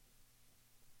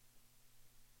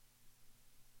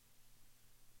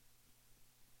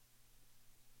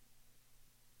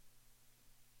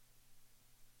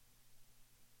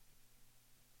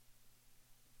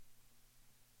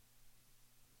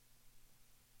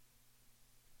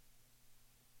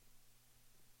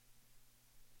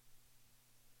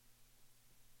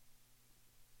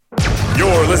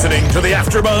listening to the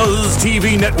AfterBuzz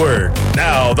TV Network.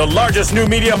 Now, the largest new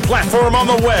media platform on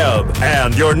the web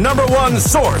and your number one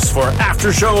source for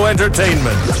after-show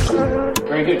entertainment.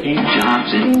 Very good, Dean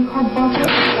Johnson.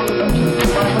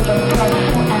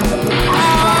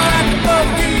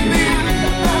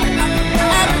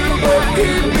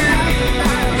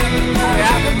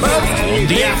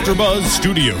 The AfterBuzz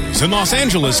Studios in Los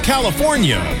Angeles,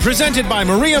 California, presented by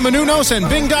Maria Menounos and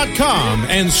Bing.com,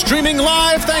 and streaming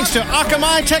live thanks to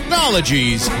Akamai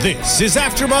Technologies. This is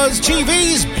AfterBuzz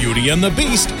TV's Beauty and the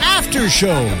Beast After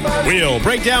Show. We'll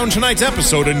break down tonight's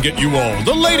episode and get you all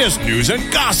the latest news and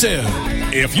gossip.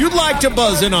 If you'd like to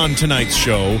buzz in on tonight's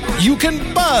show, you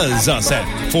can buzz us at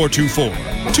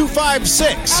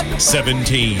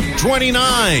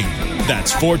 424-256-1729.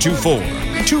 That's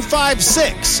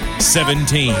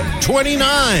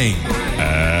 424-256-1729.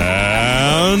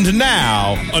 And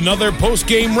now, another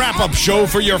post-game wrap-up show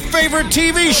for your favorite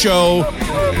TV show.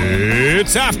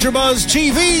 It's AfterBuzz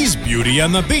TV's Beauty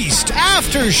and the Beast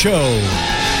After Show.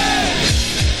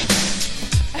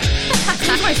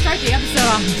 Before I start the episode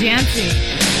off dancing.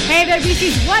 Hey there,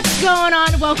 Beasties, what's going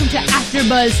on? Welcome to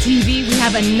AfterBuzz TV. We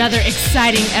have another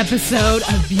exciting episode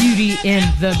of Beauty and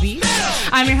the Beast.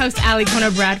 I'm your host, Ali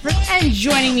Kona Bradford, and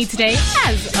joining me today,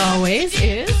 as always,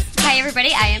 is... Hi,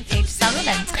 everybody. I am Paige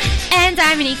Sullivan. And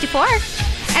I'm Anique Dufour.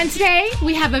 And today,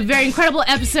 we have a very incredible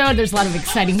episode. There's a lot of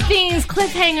exciting things,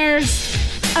 cliffhangers.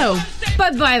 Oh,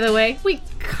 but by the way, we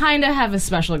kind of have a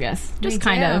special guest. Just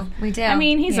kind of. We do. I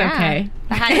mean, he's okay.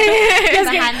 Behind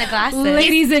the glasses.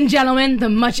 Ladies and gentlemen, the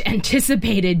much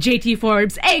anticipated JT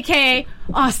Forbes, a.k.a.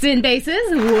 Austin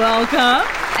Bases. Welcome.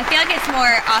 I feel like it's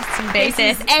more Austin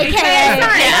Basis, a.k.a.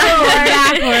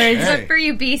 backwards. But for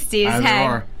you beasties,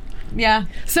 hey. Yeah.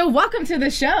 So welcome to the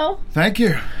show. Thank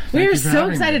you. We're so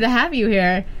excited to have you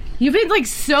here. You've been like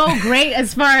so great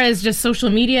as far as just social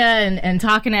media and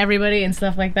talking to everybody and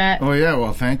stuff like that. Oh yeah,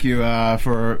 well thank you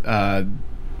for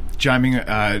jumping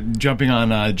on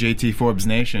JT Forbes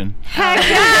Nation. Heck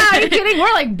yeah, are you kidding?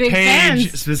 We're like big Paige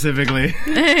fans. specifically.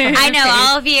 I know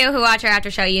all of you who watch our after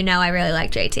show, you know I really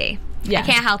like JT. Yeah. I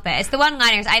can't help it. It's the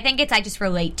one-liners. I think I just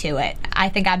relate to it. I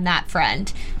think I'm that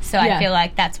friend. So Yeah. I feel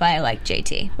like that's why I like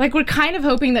JT. Like we're kind of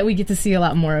hoping that we get to see a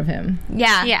lot more of him.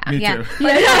 Yeah. Me too. Yeah,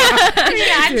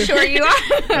 I'm sure you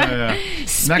are.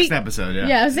 Next episode, yeah.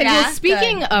 Yeah, I was saying, well, Yeah,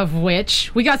 speaking good. of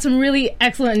which, we got some really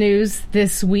excellent news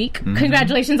this week.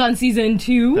 Congratulations on season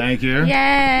 2. Thank you.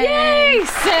 Yay!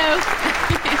 So,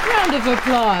 round of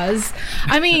applause.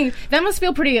 I mean, that must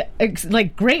feel pretty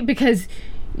great because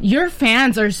your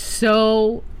fans are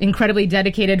so incredibly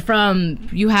dedicated. From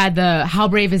you had the How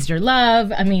Brave Is Your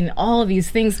Love. I mean, all of these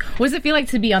things. What does it feel like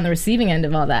to be on the receiving end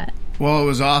of all that? Well, it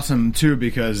was awesome too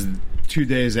because 2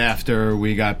 days after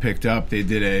we got picked up, they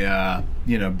did a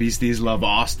Beasties Love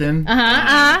Austin.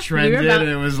 Trended.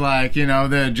 It was like,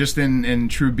 they're just in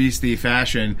true Beastie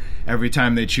fashion. Every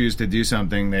time they choose to do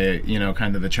something, they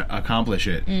kind of accomplish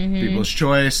it. People's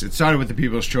Choice. It started with the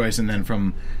People's Choice, and then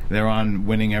from there on,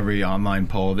 winning every online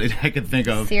poll that I could think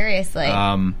of. Seriously.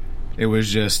 It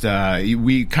was just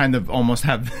we kind of almost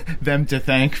have them to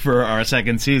thank for our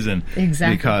second season.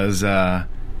 Exactly. Because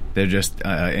they're just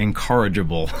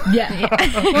incorrigible. Yeah.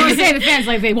 Well, we say the fans,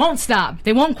 they won't stop.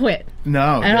 They won't quit.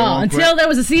 No. At all. Until there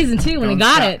was a season 2 when they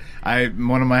got it.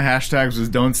 One of my hashtags was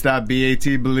 "Don't Stop BAT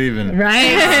Believing."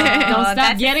 Right? Don't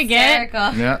stop yet again.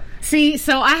 Yeah. See,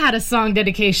 so I had a song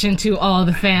dedication to all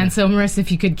the fans. So, Marissa,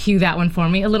 if you could cue that one for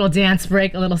me. A little dance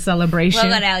break, a little celebration. We'll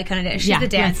let Ali kind of do. She's the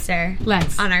dancer.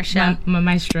 Let's. On our show. My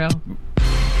maestro.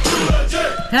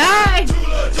 Hi!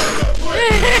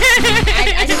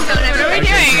 I just don't know what we're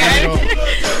doing.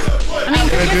 I mean,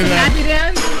 can we get some happy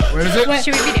dance? What is it?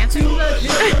 Should we be dancing? I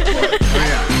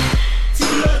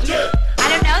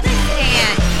don't know this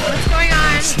dance. What's going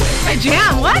on? A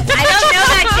jam, what? I don't know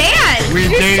that dance. We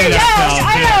dated ourselves.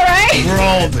 I know, right? We're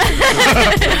old.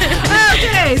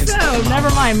 Okay, so never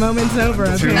mind. Moment's over.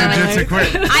 Too legit to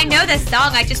quit. I know this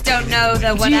song. I just don't know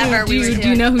the whatever we were doing. Do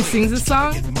you know who sings this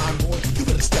song?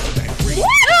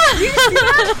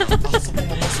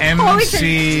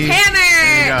 MC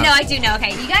Hammer. No, I do know.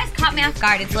 Okay, you guys caught me off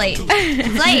guard. It's late.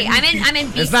 It's late. I'm in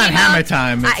BC It's not mode. hammer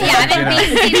time. It's Yeah, I'm in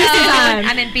BC mode. time.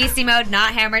 I'm in BC mode,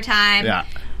 not hammer time. Yeah.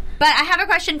 But I have a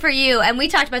question for you, and we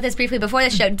talked about this briefly before the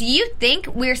show. Do you think,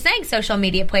 we were saying social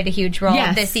media played a huge role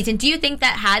this season. Do you think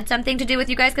that had something to do with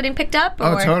you guys getting picked up?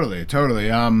 Or? Oh,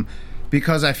 totally.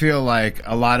 Because I feel like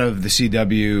a lot of the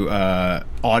CW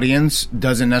audience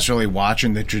doesn't necessarily watch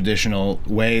in the traditional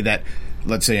way that,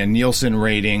 let's say, a Nielsen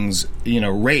ratings,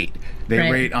 rate. They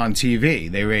rate on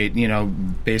TV. They rate,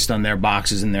 based on their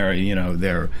boxes and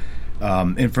their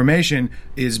information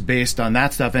is based on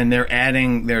that stuff, and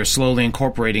they're slowly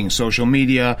incorporating social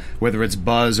media, whether it's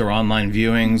buzz or online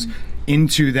viewings,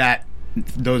 into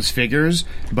those figures.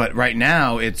 But right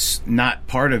now it's not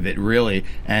part of it really,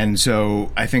 and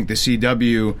so I think the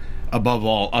CW, above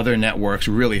all other networks,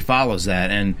 really follows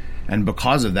that, and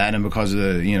because of that, and because of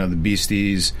the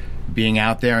Beasties being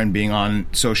out there and being on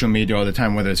social media all the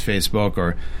time, whether it's Facebook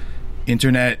or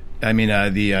internet, the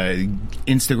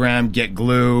Instagram, Get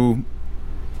Glue,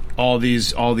 all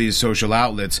these social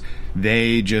outlets,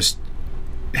 they just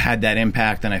had that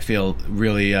impact, and I feel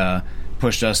really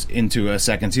pushed us into a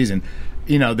second season.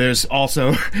 There's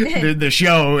also the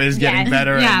show is getting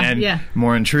better and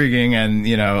more intriguing, and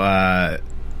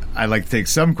I like to take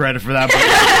some credit for that,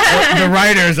 but the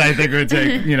writers, I think, would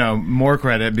take more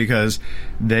credit, because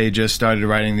they just started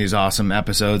writing these awesome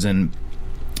episodes and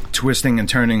twisting and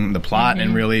turning the plot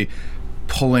and really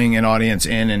pulling an audience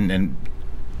in and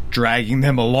dragging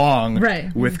them along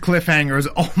with cliffhangers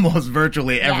almost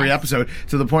virtually every episode,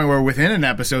 to the point where within an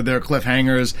episode there are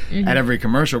cliffhangers at every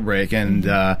commercial break.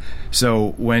 And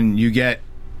so when you get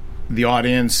the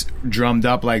audience drummed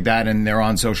up like that, and they're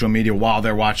on social media while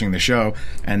they're watching the show,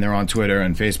 and they're on Twitter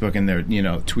and Facebook, and they're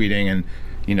tweeting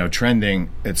and trending,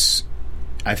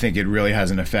 I think it really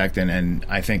has an effect, and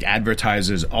I think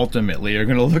advertisers ultimately are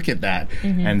going to look at that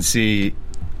and see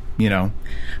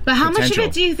But how much of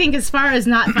it do you think, as far as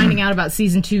not finding out about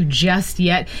season 2 just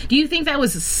yet, do you think that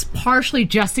was partially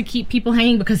just to keep people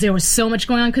hanging because there was so much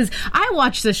going on? Because I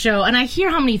watched the show and I hear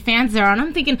how many fans there are, and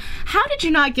I'm thinking, how did you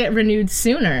not get renewed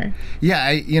sooner? Yeah,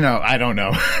 I don't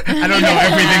know. I don't know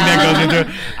everything that goes into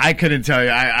it. I couldn't tell you.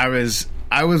 I was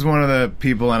one of the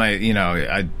people, and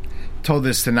I told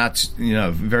this to not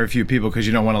very few people, because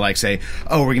you don't want to say,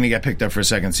 oh, we're going to get picked up for a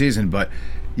second season, but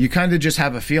you kind of just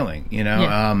have a feeling,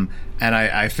 and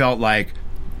I felt like,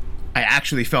 I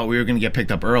actually felt we were going to get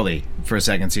picked up early for a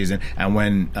second season, and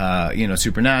when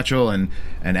Supernatural and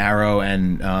Arrow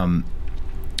and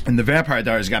the Vampire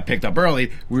Diaries got picked up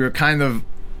early, we were kind of,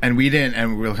 and we didn't,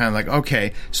 and we were kind of like,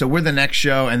 okay, so we're the next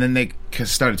show, and then they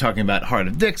started talking about Heart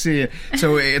of Dixie,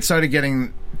 so it started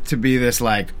getting to be this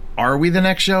are we the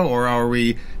next show, or are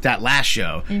we that last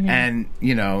show? And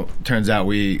turns out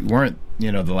we weren't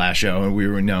the last show, and we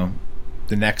were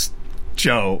the next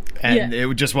show, and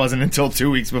it just wasn't until 2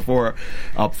 weeks before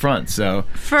up front. So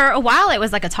for a while it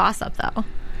was like a toss-up, though.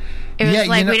 It was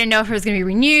we didn't know if it was going to be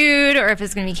renewed or if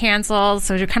it's going to be canceled,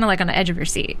 so you're kind of on the edge of your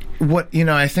seat.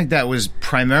 I think that was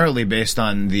primarily based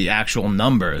on the actual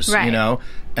numbers, right.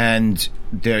 And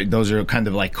those are kind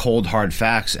of cold hard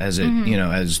facts as it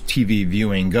as TV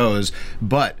viewing goes.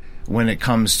 But when it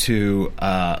comes to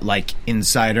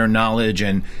insider knowledge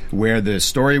and where the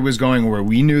story was going, where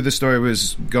we knew the story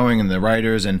was going, and the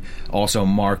writers, and also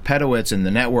Mark Pedowitz and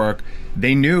the network,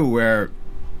 they knew where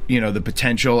the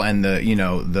potential and the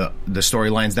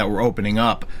storylines that were opening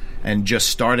up and just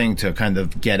starting to kind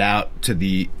of get out to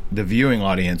the viewing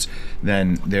audience.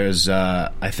 Then there's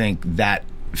I think that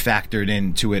factored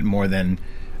into it more than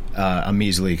a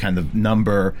measly kind of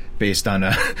number based on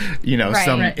a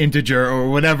some integer or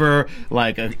whatever,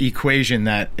 an equation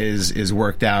that is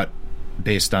worked out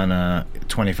based on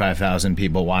 25,000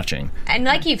 people watching. And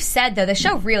like you've said, though, the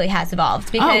show really has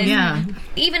evolved, because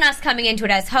even us coming into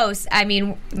it as hosts,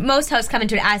 most hosts come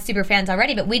into it as super fans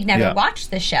already, but we'd never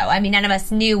watched the show. None of us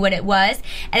knew what it was,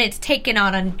 and it's taken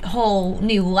on a whole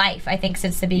new life, I think,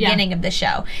 since the beginning of the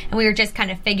show. And we were just kind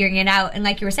of figuring it out. And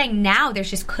like you were saying, now there's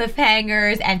just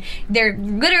cliffhangers, and they're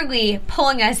literally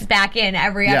pulling us back in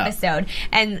every episode.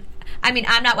 And I'm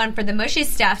not one for the mushy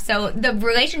stuff, so the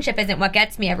relationship isn't what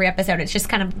gets me every episode. It's just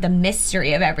kind of the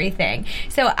mystery of everything.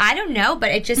 So I don't know, but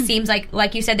it just seems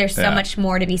like you said, there's so much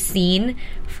more to be seen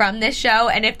from this show.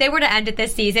 And if they were to end it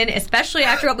this season, especially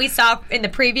after what we saw in the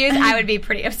previews, I would be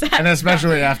pretty upset. And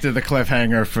especially after the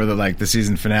cliffhanger for the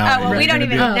season finale. Oh, well, we don't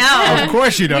even know. Of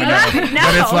course you don't know. No.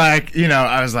 But it's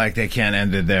I was like, they can't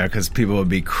end it there, because people would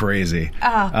be crazy.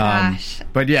 Oh, gosh.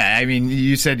 But yeah,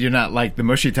 you said you're not the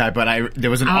mushy type, but there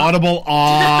was an audible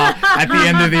awe at the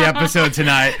end of the episode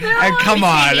tonight. And come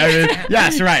on.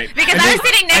 Yes, right. Because I was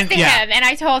sitting next to him, and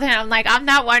I told him, I'm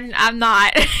not one, I'm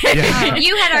not. Yeah.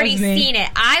 You had already seen it.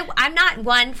 I'm not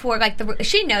one for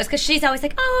she knows, because she's always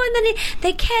oh, and then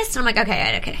they kissed, and I'm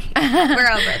okay,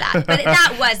 we're over that. But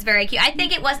that was very cute. I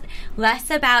think it was less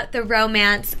about the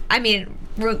romance.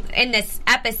 In this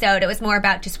episode, it was more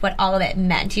about just what all of it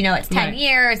meant. It's 10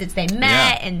 years, it's they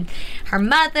met, and her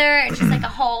mother, and just a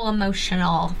whole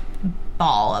emotional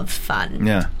ball of fun.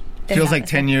 Yeah. Feels like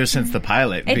 10 years since the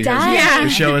pilot. It does. The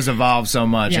show has evolved so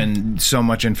much, and so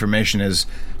much information has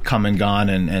come and gone,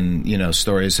 and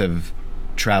stories have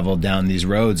traveled down these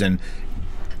roads, and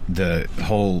the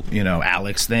whole,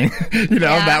 Alex thing,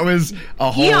 that was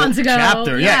a whole eons ago.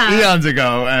 Chapter. Yeah, eons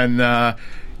ago. And,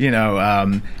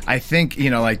 I think,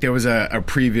 there was a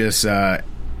previous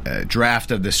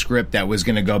draft of the script that was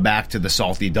going to go back to the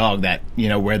Salty Dog that,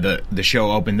 where the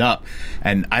show opened up.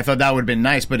 And I thought that would have been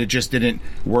nice, but it just didn't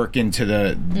work into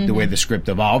the way the script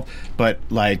evolved. But,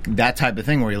 that type of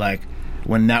thing where you're like,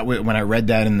 when I read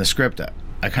that in the script,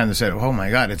 I kind of said, oh my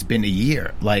God, it's been a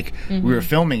year. We were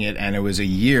filming it, and it was a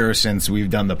year since we've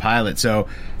done the pilot. So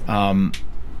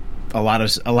a lot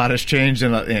has changed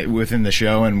within the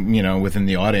show and, within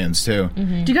the audience, too.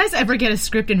 Mm-hmm. Do you guys ever get a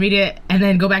script and read it and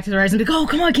then go back to the writers and be like, oh,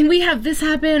 come on, can we have this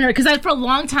happen? Or because for a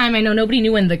long time, I know nobody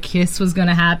knew when the kiss was going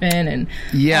to happen and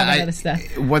all that other stuff.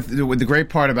 What the great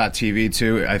part about TV,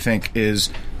 too, I think,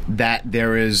 is that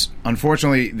there's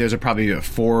probably a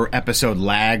 4-episode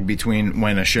lag between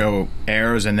when a show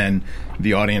airs and then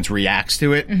the audience reacts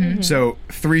to it. Mm-hmm. So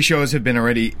 3 shows have been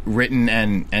already written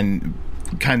and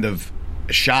kind of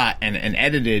shot and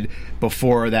edited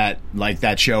before that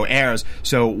show airs.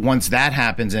 So once that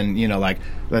happens, and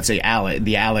let's say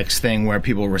the Alex thing where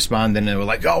people respond and they were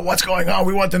like, oh, what's going on?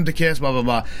 We want them to kiss, blah blah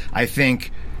blah. I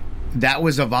think that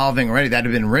was evolving already. That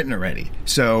had been written already.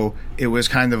 So it was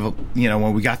kind of,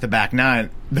 when we got the back 9,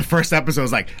 the first episode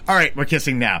was like, all right, we're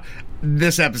kissing now.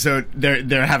 This episode,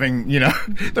 they're having,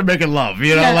 they're making love,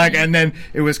 and then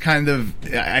it was kind of,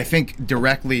 I think,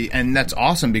 directly, and that's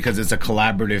awesome because it's a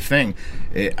collaborative thing.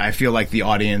 I feel like the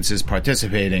audience is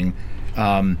participating.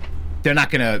 They're not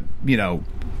going to,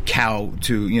 cow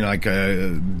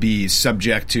to, be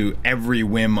subject to every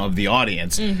whim of the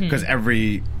audience because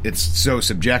it's so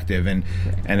subjective and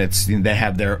they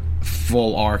have their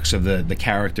full arcs of the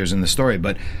characters in the story.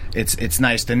 But it's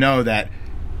nice to know that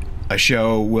a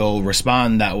show will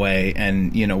respond that way,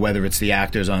 and whether it's the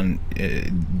actors on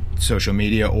social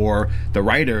media or the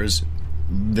writers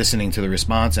listening to the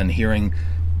response and hearing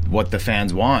what the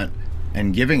fans want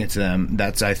and giving it to them,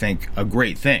 that's, I think, a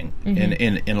great thing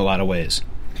in a lot of ways.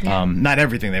 Yeah. Not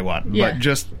everything they want, but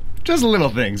just little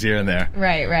things here and there.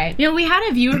 Right. We had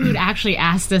a viewer who'd actually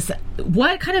asked us,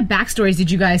 what kind of backstories did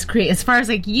you guys create? As far as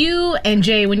you and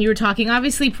Jay, when you were talking,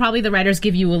 obviously probably the writers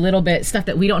give you a little bit stuff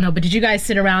that we don't know, but did you guys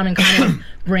sit around and kind of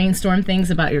brainstorm things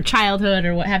about your childhood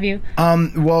or what have you?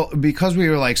 Well, because we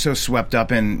were so swept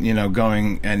up in,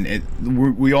 going, and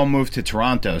we all moved to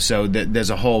Toronto, so there's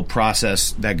a whole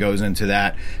process that goes into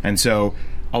that. And so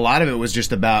a lot of it was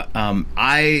just about,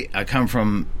 I come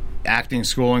from acting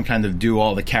school and kind of do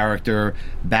all the character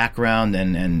background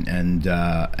and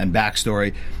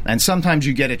backstory, and sometimes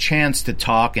you get a chance to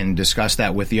talk and discuss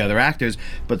that with the other actors,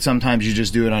 but sometimes you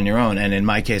just do it on your own. And in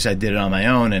my case, I did it on my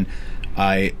own, and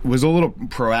I was a little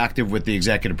proactive with the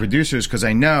executive producers because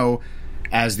I know,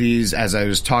 as I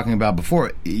was talking about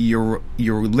before, you're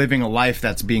living a life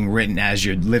that's being written as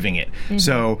you're living it. Mm-hmm.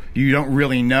 So you don't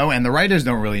really know, and the writers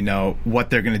don't really know what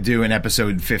they're going to do in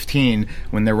episode 15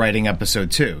 when they're writing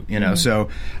episode 2. Mm-hmm. So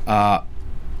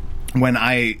when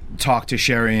I talked to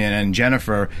Sherry and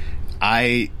Jennifer,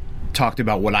 I talked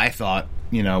about what I thought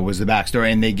was the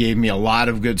backstory, and they gave me a lot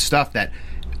of good stuff that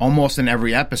almost in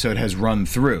every episode has run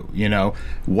through,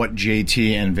 what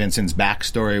JT and Vincent's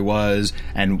backstory was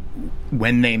and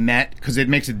when they met, because it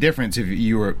makes a difference if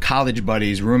you were college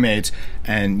buddies, roommates,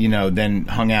 and, then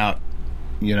hung out,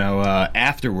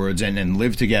 afterwards and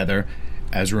lived together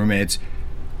as roommates,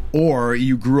 or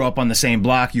you grew up on the same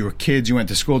block, you were kids, you went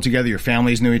to school together, your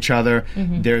families knew each other.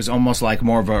 Mm-hmm. There's almost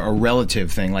more of a relative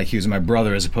thing, like he was my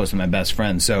brother as opposed to my best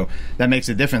friend. So that makes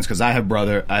a difference because I have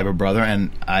a brother,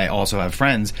 and I also have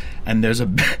friends, and there's a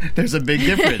big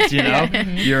difference,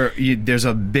 there's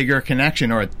a bigger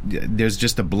connection, or there's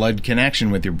just a blood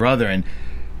connection with your brother, and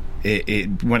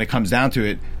it when it comes down to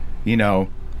it,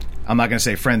 I'm not going to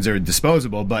say friends are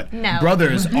disposable, but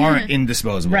brothers aren't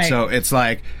indisposable. Right. So it's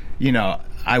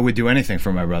I would do anything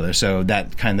for my brother, so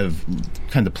that kind of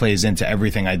plays into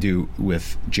everything I do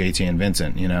with JT and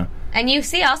Vincent, And you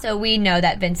see also, we know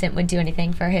that Vincent would do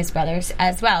anything for his brothers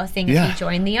as well, seeing as he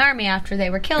joined the army after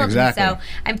they were killed. Exactly. And so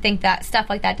I think that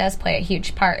stuff like that does play a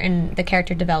huge part in the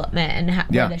character development and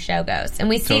where the show goes. And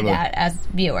we see that as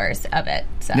viewers of it.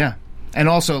 So. Yeah. And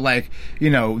also,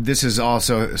 this is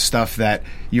also stuff that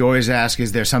you always ask,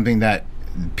 is there something that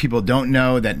people don't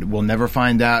know that we'll never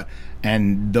find out?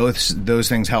 And those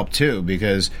things help too,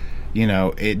 because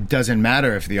it doesn't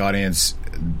matter if the audience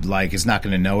is not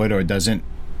going to know it or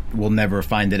will never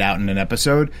find it out in an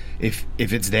episode. If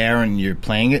it's there and you're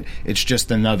playing it, it's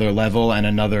just another level and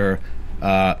another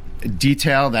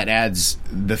detail that adds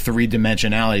the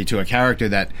three-dimensionality to a character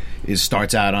that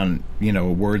starts out on, you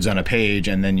know, words on a page,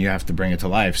 and then you have to bring it to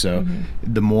life. So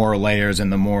the more layers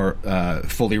and the more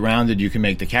fully rounded you can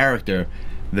make the character,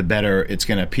 the better it's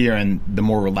going to appear, and the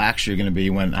more relaxed you're going to be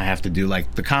when I have to do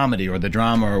like the comedy or the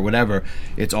drama or whatever.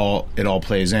 It all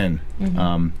plays in,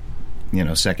 you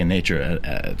know, second nature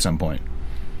at some point.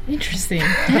 Interesting.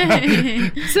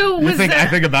 So I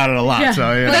think about it a lot. Yeah. So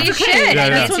yeah. Well, you should.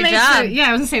 That's what makes I was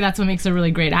gonna say that's what makes a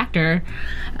really great actor.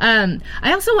 I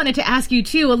also wanted to ask you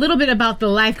too a little bit about the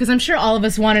life, because I'm sure all of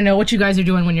us want to know what you guys are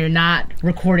doing when you're not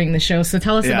recording the show. So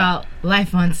tell us about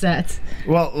life on set.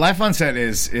 Well, life on set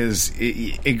is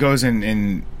it goes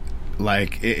in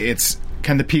like it's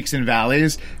kind of peaks and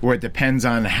valleys where it depends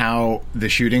on how the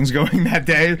shooting's going that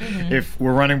day. If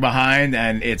we're running behind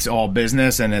and it's all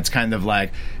business and it's kind of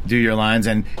like do your lines,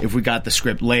 and if we got the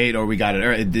script late or we got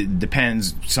it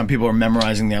depends. Some people are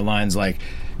memorizing their lines, like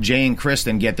Jay and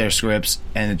Kristen get their scripts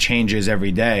and it changes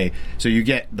every day. So you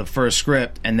get the first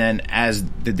script, and then as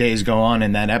the days go on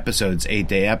in that episode, it's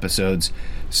 8-day episodes.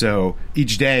 So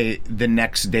each day, the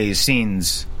next day's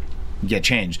scenes get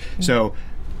changed. So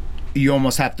you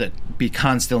almost have to be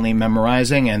constantly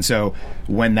memorizing, and so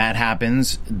when that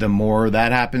happens, the more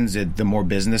that happens, the more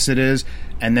business it is,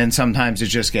 and then sometimes it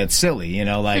just gets silly, you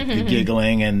know, like the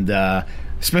giggling and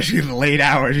especially the late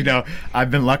hours. You know,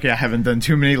 I've been lucky I haven't done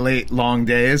too many late long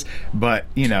days, but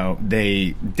you know,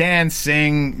 they dance,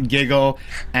 sing, giggle,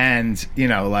 and you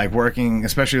know, like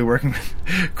especially working with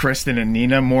Kristen and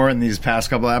Nina more in these past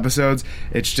couple episodes,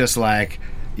 it's just like,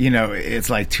 you know, it's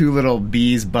like two little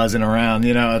bees buzzing around.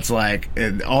 You know, it's like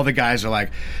all the guys are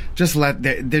like,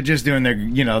 they're just doing their,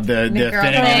 you know, their thing. And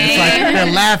it's like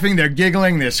they're laughing, they're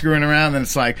giggling, they're screwing around, and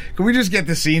it's like, can we just get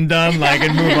the scene done, like,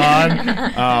 and move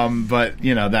on? But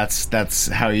you know, that's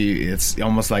how it's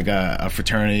almost like a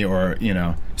fraternity or, you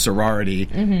know, sorority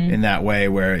in that way,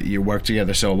 where you work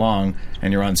together so long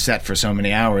and you're on set for so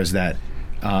many hours that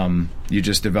you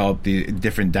just develop the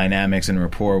different dynamics and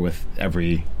rapport with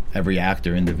every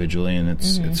actor individually, and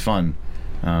it's fun.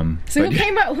 So who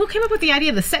came up with the idea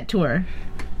of the set tour?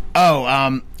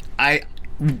 When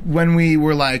we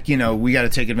were like, you know, we got to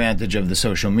take advantage of the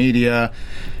social media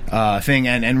thing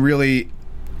and really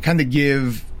kind of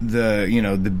give the, you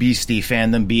know, the Beastie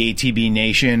fandom, BATB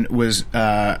Nation, was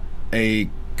a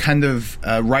kind of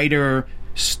writer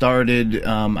started.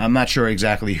 I'm not sure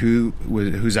exactly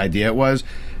whose idea it was,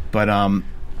 but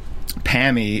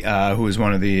Pammy, who is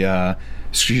one of the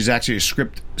she's actually a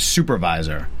script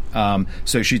supervisor.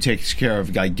 So she takes care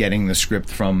of like getting the script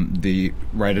from the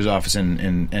writer's office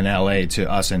in LA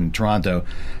to us in Toronto.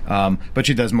 But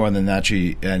she does more than that.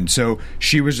 So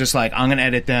she was just like, I'm going to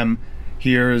edit them.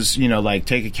 Here's, you know, like,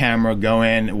 take a camera, go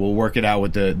in, we'll work it out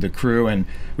with the crew. And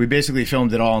we basically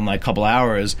filmed it all in like a couple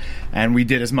hours. And we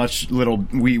did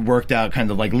we worked out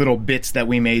kind of like little bits that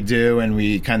we may do, and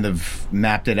we kind of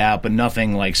mapped it out, but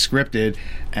nothing like scripted.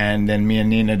 And then me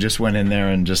and Nina just went in there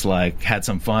and just like had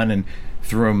some fun and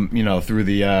threw them, you know, through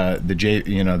the not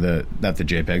the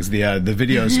JPEGs, the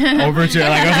videos over to,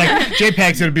 like, I was like,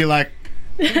 JPEGs, it would be like,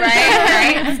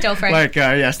 right, still frame. Like,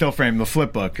 still frame, the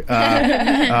flip book.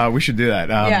 We should do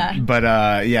that. But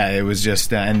it was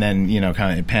just, and then, you know,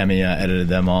 kind of Pammy edited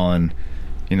them all, and,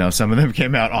 you know, some of them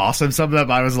came out awesome. Some of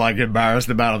them I was like embarrassed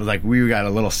about. I was like, we got a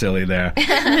little silly there,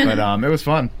 but it was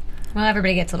fun. Well,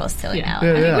 everybody gets a little silly now.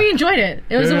 I think we enjoyed it.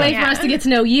 It was a way for us to get to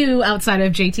know you outside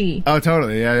of JT. Oh,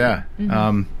 totally. Yeah.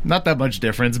 Not that much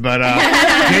difference, but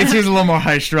JT's a little more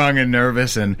high-strung and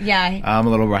nervous, and I'm a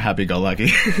little more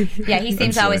happy-go-lucky. Yeah, he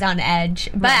seems always on edge.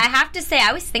 But I have to say,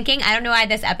 I was thinking, I don't know why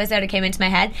this episode came into my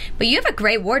head, but you have a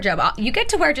great wardrobe. You get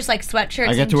to wear just like sweatshirts.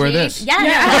 I get to wear this.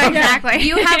 Yeah, exactly.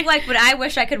 You have like what I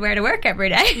wish I could wear to work every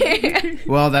day.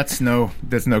 Well, that's no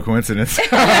coincidence.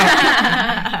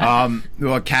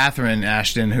 Well, Catherine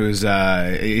Ashton, who's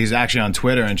he's actually on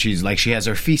Twitter, and she's like, she has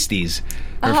her feasties,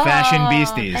 her fashion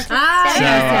beasties.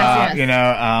 Yes. You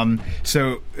know,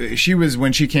 so she was,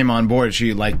 when she came on board,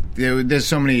 she like, there's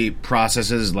so many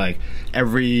processes, like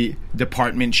every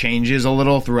department changes a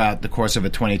little throughout the course of a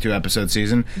 22 episode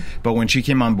season. But when she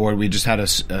came on board, we just had a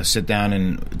sit down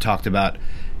and talked about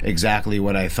exactly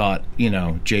what I thought, you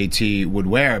know, JT would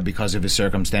wear because of his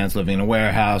circumstance, living in a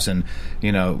warehouse and,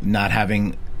 you know, not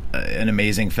having an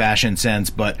amazing fashion sense,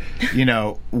 but, you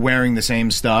know, wearing the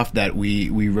same stuff that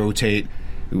we rotate.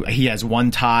 He has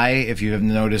one tie. If you have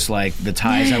noticed, like, the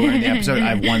ties I wear in the episode,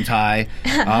 I have one tie,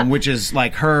 which is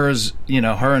like hers, you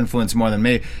know, her influence more than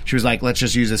me. She was like, let's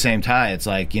just use the same tie. It's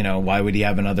like, you know, why would he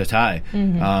have another tie?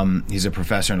 He's a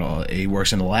professor and he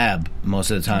works in a lab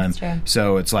most of the time.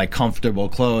 So it's like comfortable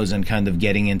clothes and kind of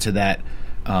getting into that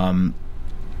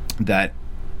that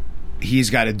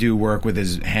he's got to do work with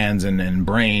his hands and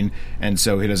brain, and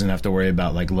so he doesn't have to worry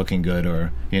about like looking good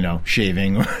or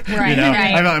shaving. Or, right, right.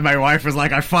 I thought my wife was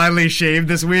like, I finally shaved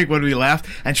this week when we left,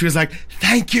 and she was like,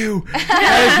 "Thank you,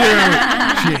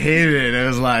 thank you." She hated it. It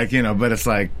was like but it's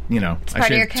like it's I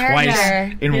shaved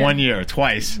twice in 1 year,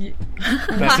 twice.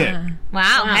 That's it.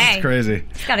 Wow, hey, it's crazy.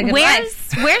 It's got a good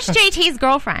life. Where's JT's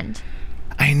girlfriend?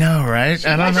 I know, right?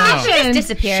 I don't know. She just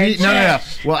disappeared. No.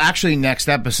 Well, actually, next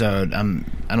episode,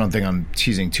 I don't think I'm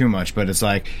teasing too much, but it's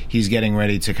like he's getting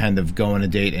ready to kind of go on a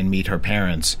date and meet her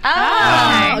parents.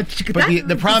 Oh. But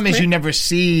the problem is you never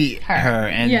see her.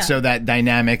 And so that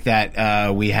dynamic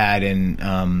that we had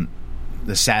in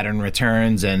the Saturn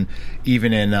Returns, and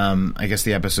even in, I guess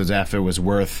the episodes after was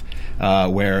Worth,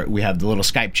 where we have the little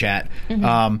Skype chat.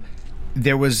 Mm-hmm.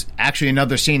 There was actually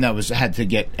another scene that had to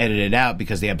get edited out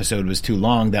because the episode was too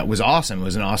long. That was awesome. It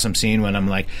was an awesome scene when I'm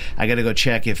like, I got to go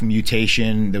check if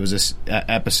Mutation. There was this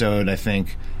episode, I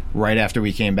think, right after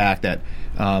we came back that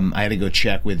I had to go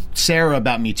check with Sarah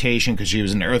about Mutation because she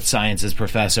was an earth sciences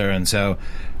professor, and so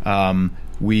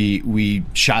we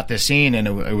shot this scene, and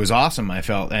it was awesome. I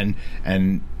felt,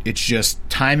 and it's just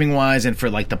timing wise, and for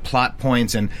like the plot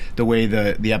points and the way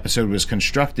the episode was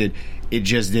constructed, it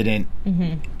just didn't.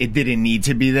 Mm-hmm. It didn't need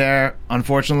to be there,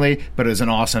 unfortunately. But it was an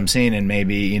awesome scene, and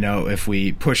maybe if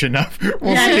we push enough,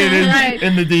 we'll see it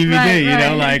in the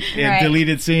DVD. Like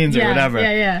deleted scenes or whatever.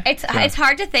 Yeah. It's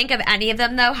hard to think of any of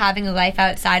them though having a life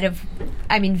outside of,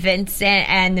 Vincent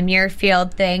and the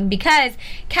Muirfield thing, because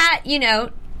Kat,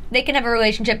 they can have a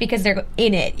relationship because they're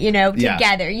in it,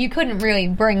 together. You couldn't really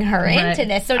bring her into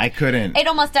this. So I couldn't. It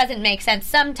almost doesn't make sense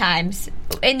sometimes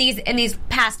in these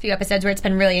past few episodes where it's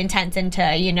been really intense into,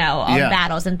 all the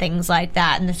battles and things like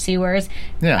that and the sewers.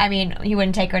 Yeah. You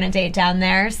wouldn't take her on a date down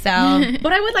there, so.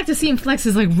 But I would like to see him flex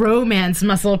his, romance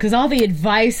muscle, because all the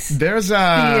advice. There's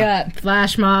the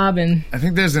flash mob and. I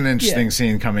think there's an interesting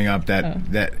scene coming up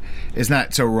that is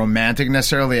not so romantic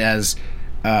necessarily as.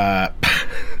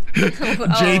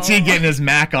 JT getting his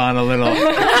Mac on a little,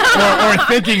 or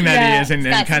thinking that he is, and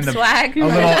kind of swag.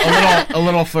 a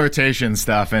little flirtation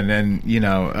stuff, and then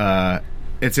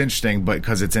it's interesting, but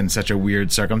because it's in such a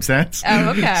weird circumstance. Oh,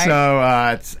 okay. So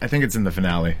I think it's in the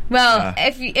finale. Well,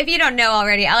 if you don't know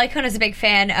already, Ali Cohn is a big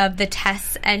fan of the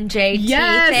Tess and JT thing.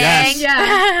 Yes.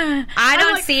 Yeah. I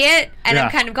don't see it, and I'm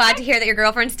kind of glad to hear that your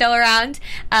girlfriend's still around.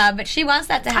 But she wants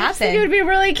that to happen. I think it would be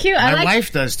really cute. My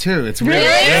wife does too. It's weird. Really?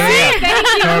 Yeah. Thank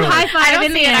you. Totally. High five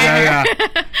in the air. Yeah.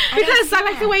 Because I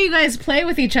like the way you guys play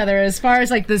with each other. As far as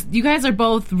this, you guys are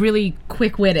both really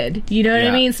quick-witted. You know what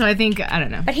I mean? So I think I don't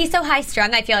know. But he's so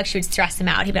high-strung. I feel like she would stress him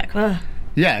out. He'd be like, ugh.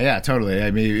 Yeah, totally.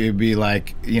 It'd be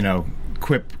like,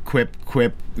 quip,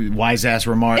 wise ass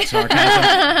remark,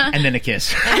 sarcasm, and then a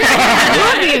kiss.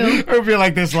 It would be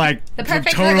like this, the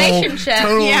perfect relationship.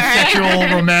 Total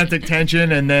sexual romantic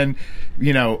tension, and then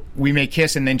we may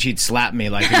kiss, and then she'd slap me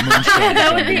like a moonstone.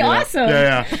 That would be awesome.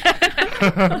 Yeah.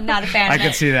 I'm not a fan. I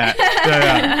could see that.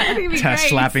 Yeah. Tess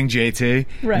slapping JT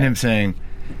and him saying,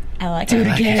 I like do it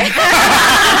again.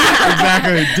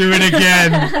 Exactly. Do it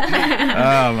again.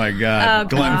 Oh, my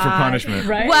God. Glutton for punishment.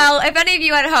 Right? Well, if any of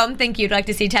you at home think you'd like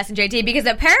to see Tess and JT, because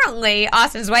apparently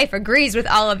Austin's wife agrees with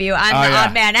all of you, I'm the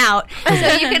odd man out. So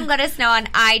you can let us know on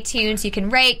iTunes. You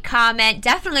can rate, comment.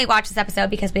 Definitely watch this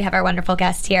episode because we have our wonderful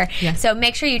guest here. Yes. So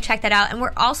make sure you check that out. And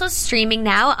we're also streaming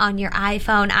now on your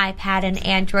iPhone, iPad, and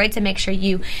Android. So make sure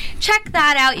you check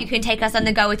that out. You can take us on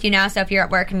the go with you now. So if you're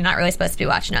at work and you're not really supposed to be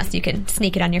watching us, you can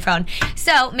sneak it on your phone.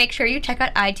 So make sure you check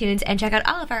out iTunes and check out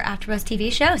all of our AfterBuzz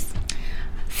TV shows.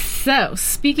 So,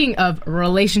 speaking of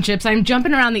relationships, I'm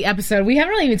jumping around the episode. We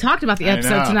haven't really even talked about the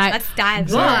episode tonight. Let's dive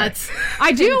in. But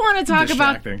I do want to talk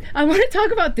about. I want to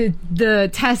talk about the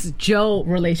Tess Joe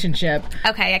relationship.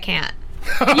 Okay, I can't.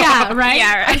 Yeah, right?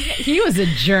 Yeah, right. He was a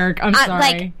jerk. I'm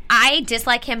sorry. I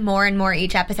dislike him more and more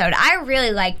each episode. I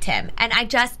really liked him, and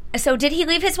so did he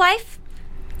leave his wife?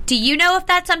 Do you know if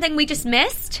that's something we just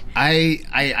missed?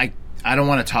 I don't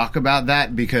want to talk about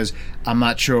that because I'm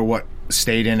not sure what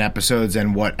stayed in episodes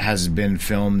and what has been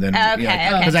filmed. And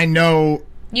because I know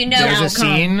there's a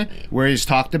scene where he's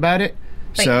talked about it.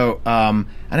 Like, so, and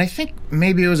I think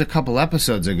maybe it was a couple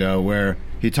episodes ago where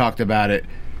he talked about it.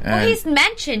 Well, he's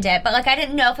mentioned it, but I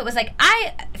didn't know if it was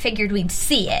I figured we'd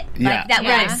see it, we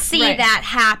would see that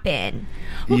happen.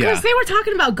 Well, because they were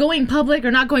talking about going public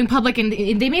or not going public, and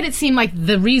they made it seem like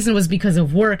the reason was because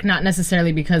of work, not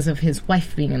necessarily because of his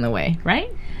wife being in the way,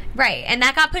 right? Right, and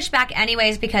that got pushed back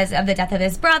anyways because of the death of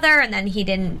his brother, and then he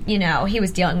didn't, he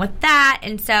was dealing with that,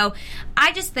 and so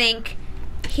I just think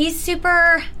he's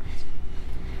super...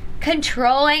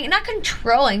 controlling, not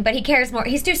controlling, but he cares more.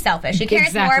 He's too selfish. He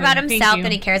cares more about himself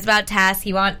than he cares about Tess.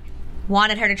 He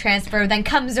wanted her to transfer, then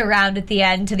comes around at the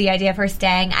end to the idea of her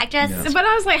staying. But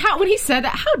I was like, when he said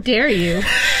that, how dare you?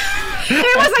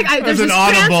 It was like, there's an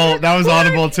audible. That was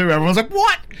audible too. Everyone's like,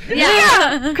 "What?"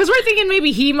 Yeah, because we're thinking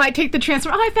maybe he might take the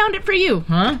transfer. Oh, I found it for you,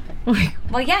 huh?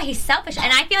 Well, yeah, he's selfish,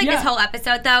 and I feel like this whole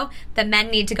episode, though, the men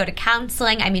need to go to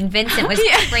counseling. I mean, Vincent was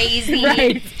crazy.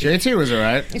 Right. JT was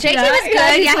alright. JT was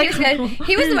good. Yeah, he was good.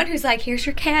 He was the one who's like, "Here's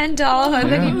your candle,"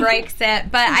 and then he breaks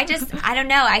it. But I don't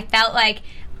know. I felt like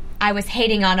I was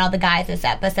hating on all the guys this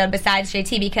episode besides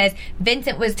JT because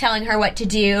Vincent was telling her what to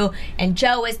do and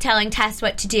Joe was telling Tess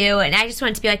what to do, and I just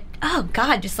wanted to be like, oh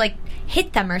God, just like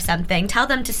hit them or something, tell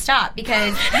them to stop,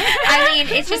 because I mean,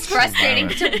 it's just frustrating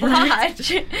to watch.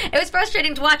 It was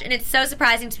frustrating to watch, and it's so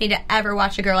surprising to me to ever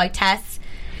watch a girl like Tess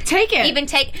take it. Even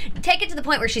take it to the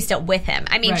point where she's still with him.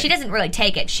 I mean, she doesn't really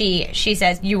take it. She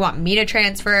says, "You want me to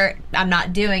transfer? I'm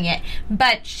not doing it."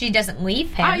 But she doesn't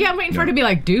leave him. Yeah, I'm waiting for her to be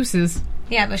like, deuces.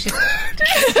 Yeah, but she's She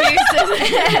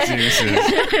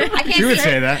would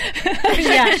say that.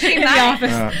 Yeah, she in the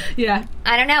office. Yeah.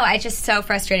 I don't know. It's just so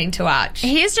frustrating to watch.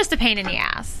 He's just a pain in the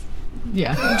ass.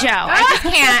 Yeah. Joe.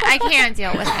 I can't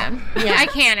deal with him. Yeah. I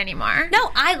can't anymore.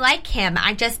 No, I like him.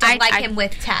 I just don't like him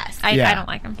with Tess. I don't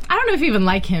like him. I don't know if you even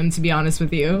like him, to be honest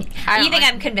with you. You think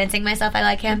I'm convincing myself I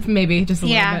like him? Maybe, just a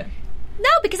little bit. No,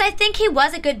 because I think he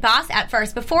was a good boss at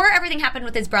first. Before everything happened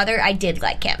with his brother, I did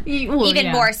like him.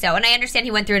 Even more so. And I understand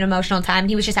he went through an emotional time.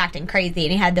 He was just acting crazy.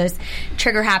 And he had those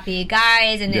trigger-happy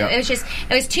guys. And it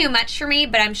was too much for me.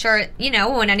 But I'm sure,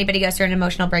 when anybody goes through an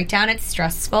emotional breakdown, it's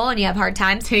stressful and you have hard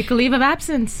times. Take a leave of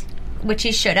absence. Which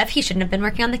he should have. He shouldn't have been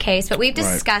working on the case, but we've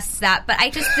discussed that. But I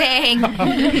just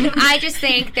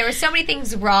think there were so many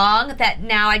things wrong that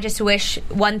now I just wish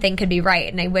one thing could be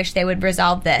right, and I wish they would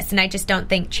resolve this. And I just don't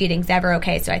think cheating's ever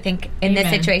okay. So I think in this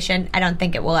situation, I don't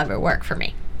think it will ever work for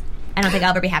me. I don't think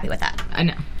I'll ever be happy with that. I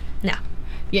know. No.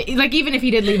 Yeah, like even if he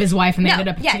did leave his wife and they ended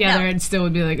up together, it still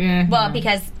would be like, Well,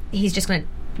 because he's just going to.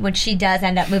 When she does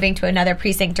end up moving to another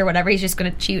precinct or whatever, he's just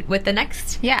going to cheat with the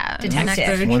next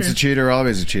detective. Once a cheater,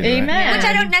 always a cheater. Amen. Right? Which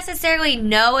I don't necessarily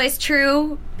know is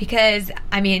true because,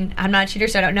 I mean, I'm not a cheater,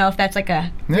 so I don't know if that's like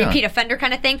a repeat offender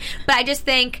kind of thing. But I just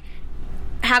think,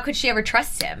 how could she ever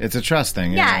trust him? It's a trust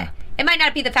thing. Yeah. It might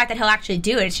not be the fact that he'll actually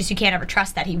do it. It's just you can't ever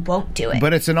trust that he won't do it.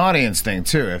 But it's an audience thing,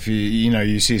 too. If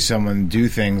you see someone do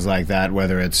things like that,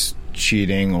 whether it's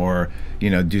cheating or,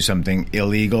 do something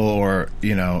illegal or,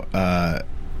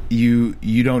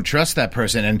 you don't trust that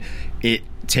person, and it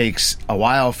takes a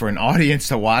while for an audience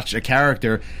to watch a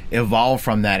character evolve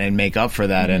from that and make up for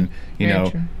that. And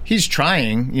he's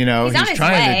trying, he's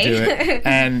trying to do it.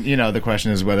 And the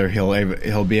question is whether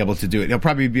he'll be able to do it. He'll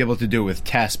probably be able to do it with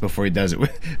Tess before he does it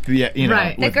with the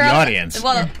audience.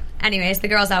 Well, anyways, the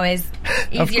girl's always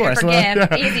easier to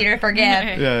forgive. Easier to forgive.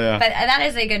 Yeah. But that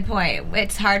is a good point.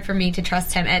 It's hard for me to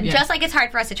trust him. And just like it's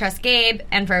hard for us to trust Gabe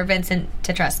and for Vincent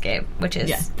to trust Gabe, which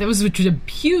was a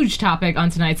huge topic on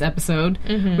tonight's episode.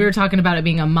 Mm-hmm. We were talking about it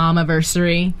being a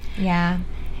mom-iversary. Yeah.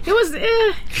 It was...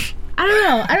 I don't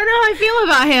know how I feel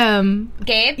about him.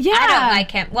 Gabe? Yeah. I don't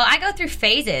like him. Well, I go through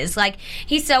phases. Like,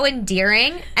 he's so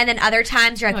endearing, and then other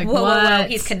times you're like, whoa,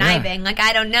 he's conniving. Yeah. Like,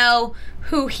 I don't know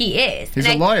who he is. He's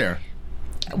a lawyer.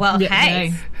 Well,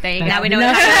 hey. There you go. Now we know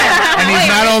what and he's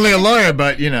not only a lawyer,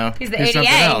 but, he's the he's ADA. something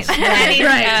else.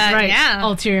 Right. Yeah.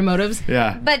 Ulterior motives.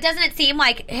 Yeah. But doesn't it seem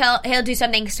like he'll do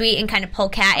something sweet and kind of pull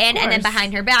Kat in, and then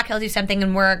behind her back he'll do something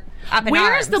and we're up in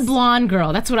Where's the blonde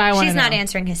girl? That's what I want to know. She's not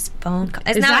answering his phone call.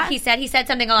 Isn't that what he said? He said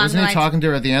something along the lines. Wasn't he talking to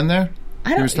her at the end there?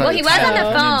 He was on the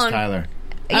phone. Tyler.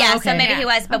 Yeah, so maybe he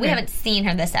was, but we haven't seen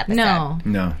her this episode.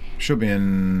 No. She'll be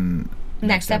in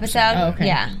next episode. Oh, okay.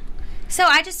 Yeah. So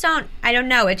I don't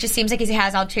know. It just seems like he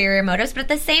has ulterior motives, but at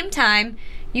the same time,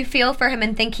 you feel for him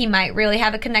and think he might really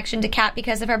have a connection to Kat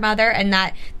because of her mother, and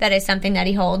that is something that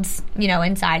he holds,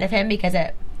 inside of him because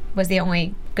it was the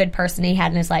only good person he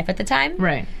had in his life at the time.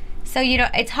 Right. So,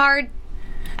 it's hard.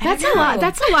 That's a lot.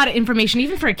 That's a lot of information,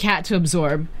 even for a cat to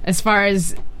absorb, as far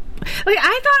as... Like,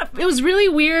 I thought it was really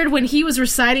weird when he was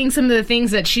reciting some of the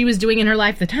things that she was doing in her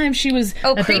life at the time she was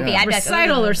at creepy. the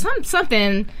recital or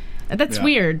something. That's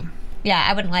weird. Yeah,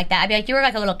 I wouldn't like that. I'd be like, you were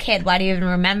like a little kid. Why do you even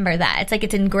remember that? It's like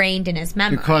it's ingrained in his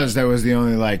memory. Because that was the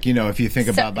only, if you think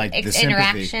about, the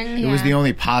sympathy. It was the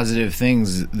only positive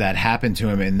things that happened to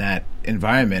him in that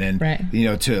environment.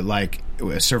 And, to,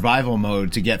 survival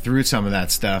mode to get through some of that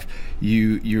stuff,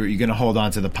 you're going to hold on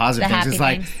to the positive things. It's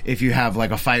like if you have,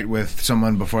 a fight with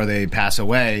someone before they pass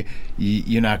away,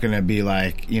 you're not going to be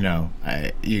like, you're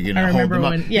going to hold them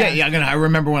up. I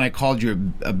remember when I called you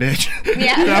a bitch.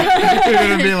 Yeah. You're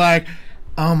going to be like,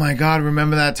 oh my God,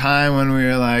 remember that time when we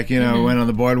were like, you know, went on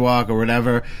the boardwalk or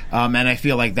whatever. And I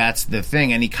feel like that's the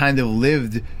thing. And he kind of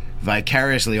lived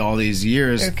vicariously all these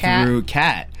years through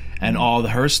Kat and all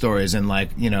her stories, and like,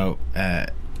 you know,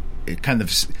 it kind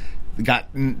of got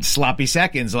sloppy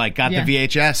seconds, like got the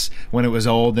VHS when it was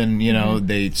old, and you know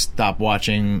they stopped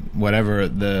watching whatever,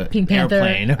 the Pink Panther.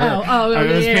 Airplane. It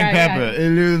was Pink Panther.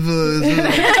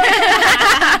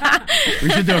 We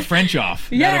should do a French off.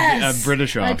 Yes. A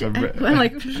British off. I'm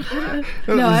like,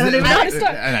 no, I don't even know how to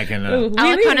start. And I can.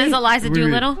 Alakona's Eliza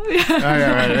Doolittle.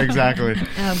 Yeah, right, exactly.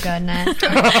 Oh, goodness.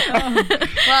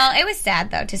 Well, it was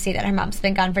sad, though, to see that her mom's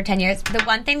been gone for 10 years. The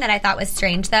one thing that I thought was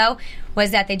strange, though,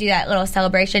 was that they do that little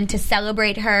celebration to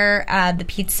celebrate her, the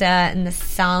pizza and the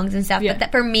songs and stuff. Yeah. But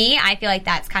that, for me, I feel like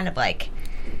that's kind of like...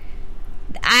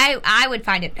 I would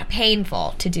find it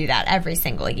painful to do that every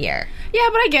single year. Yeah,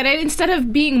 but I get it. Instead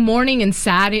of being mourning and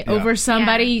sad over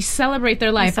somebody, you celebrate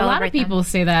their life. A lot of people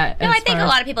say that. No, I think a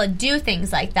lot of people do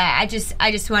things like that.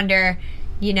 I just wonder,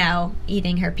 you know,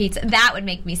 eating her pizza, that would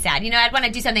make me sad. You know, I'd want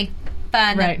to do something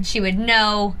fun that she would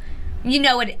know,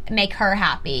 would make her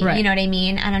happy. Right. You know what I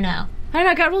mean? I don't know. I don't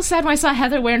know, I got real sad when I saw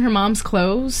Heather wearing her mom's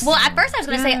clothes. Well, at first I was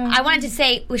going to say, I wanted to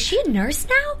say, was she a nurse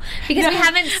now? Because we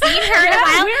haven't seen her in a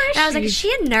while. And I was like, is she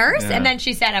a nurse? Yeah. And then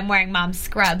she said, I'm wearing mom's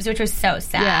scrubs, which was so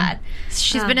sad. Yeah.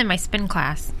 She's been in my spin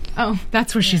class. Oh,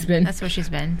 that's where she's been. That's where she's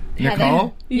been.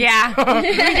 Nicole? Yeah.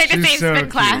 She's so spin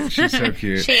class. She's so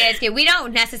cute. She is cute. We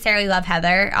don't necessarily love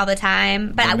Heather all the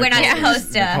time, but we're not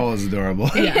supposed to. Nicole is adorable.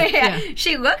 Yeah.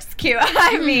 She looks cute.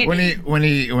 I mean,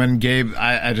 when Gabe,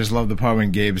 I just love the part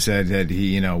when Gabe said that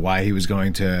he, you know, why he was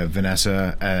going to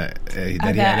Vanessa, that he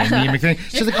had an anemic thing.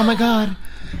 She's like, oh my god.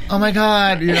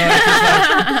 You know,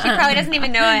 she probably doesn't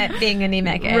even know what being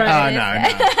anemic is. Right. No.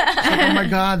 Like, oh my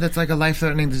god, that's like a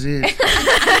life-threatening disease.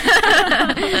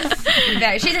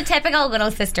 She's a typical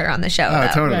little sister on the show. Oh, though,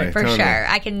 totally. For sure.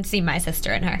 I can see my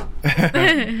sister in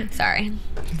her. Sorry.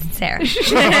 Sarah.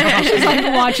 She's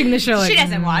like watching the show. She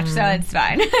doesn't watch, so it's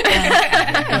fine. But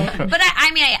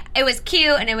I mean, it was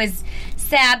cute and it was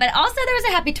sad, but also there was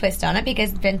a happy twist on it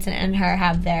because Vincent and her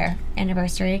have their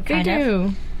anniversary, kind of. They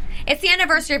do. It's the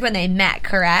anniversary of when they met,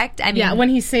 correct? I mean, when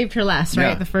he saved her last, right?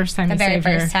 Yeah. The first time he saved her. The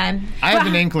very first time. I have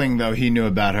an inkling, though, he knew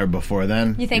about her before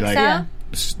then. You think so? Yeah.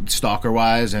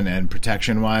 Stalker-wise and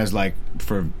protection-wise, like,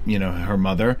 for, you know, her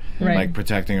mother. Right. Like,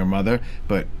 protecting her mother.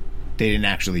 But they didn't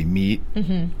actually meet.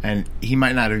 Mm-hmm. And he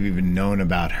might not have even known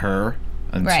about her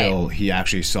until he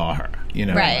actually saw her. You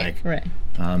know? Like,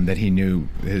 that he knew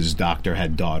his doctor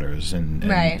had daughters. And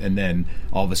then,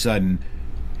 all of a sudden,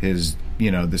 his... You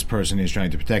know, this person he's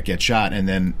trying to protect gets shot, and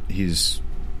then he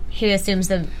assumes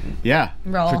the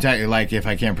role. Protect, like, if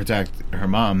I can't protect her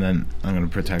mom, then I'm going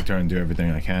to protect her and do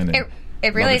everything I can.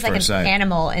 It really is like an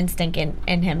animal instinct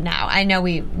in him now. I know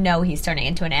we know he's turning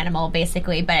into an animal,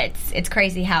 basically, but it's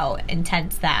crazy how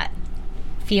intense that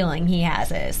feeling he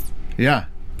has is. Yeah.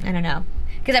 I don't know.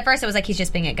 Because at first it was like he's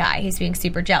just being a guy. He's being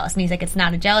super jealous. And he's like, it's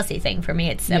not a jealousy thing for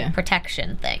me. It's a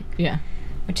protection thing. Yeah.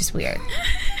 Which is weird.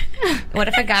 What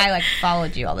if a guy, like,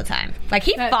 followed you all the time? Like,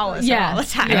 he follows her all the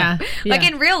time. Yeah. Like,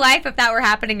 in real life, if that were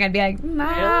happening, I'd be like,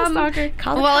 Mom, call the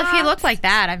cops. If he looked like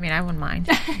that, I mean, I wouldn't mind.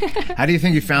 How do you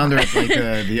think you found her at,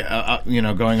 like, you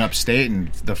know, going upstate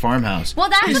and the farmhouse? Well,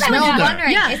 that's what I was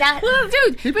wondering. Yeah. Is that... Well,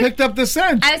 dude, he picked up the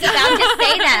scent. I was about to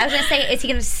say that. I was going to say, is he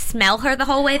going to smell her the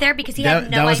whole way there? Because he had no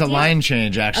idea. That was a line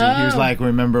change, actually. He was like,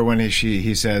 remember when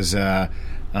he says...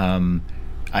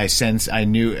 I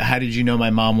knew, how did you know my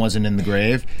mom wasn't in the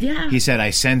grave? Yeah. He said,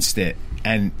 I sensed it.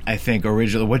 And I think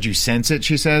originally, what'd you sense it,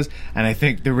 she says? And I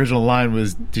think the original line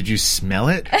was, did you smell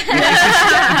it?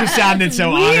 It just sounded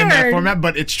so odd in that format,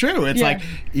 but it's true. It's like,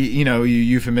 you know, you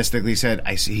euphemistically said,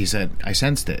 he said, I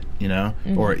sensed it, you know?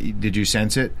 Mm-hmm. Or did you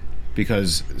sense it?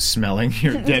 Because smelling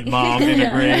your dead mom in a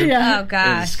grave oh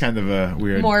gosh, is kind of a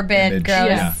weird, morbid, image.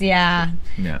 gross, yeah.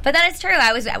 But that is true.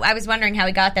 I was wondering how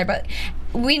he got there, but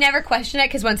we never question it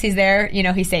because once he's there, you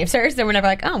know, he saves her. So we're never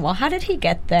like, oh well, how did he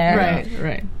get there?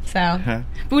 Right. So,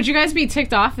 but would you guys be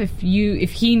ticked off if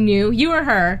he knew you or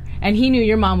her, and he knew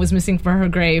your mom was missing from her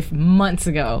grave months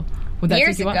ago? Would that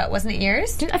years ago, wasn't it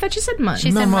years? I thought you said months.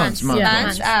 She said months.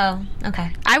 Months. Oh,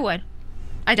 okay. I would.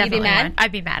 I definitely would.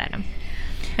 I'd be mad at him.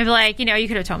 I'd be like, you know, you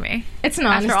could have told me. It's an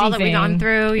honesty after all that thing. we've gone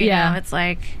through, you know, it's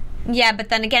like... Yeah, but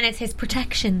then again, it's his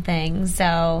protection thing,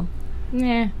 so...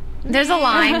 Yeah. There's a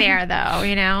line there, though,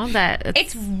 you know, that...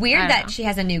 It's weird that she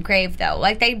has a new grave, though.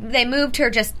 Like, they moved her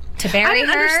just to bury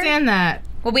her. I understand that.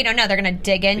 Well, we don't know. They're going to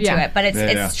dig into it, but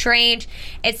it's strange.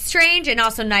 It's strange and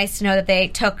also nice to know that they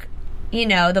took, you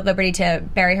know, the liberty to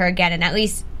bury her again and at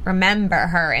least remember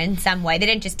her in some way. They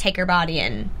didn't just take her body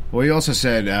in. Well, he also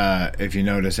said, if you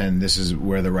notice, and this is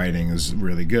where the writing is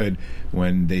really good,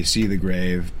 when they see the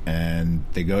grave and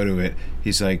they go to it,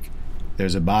 he's like,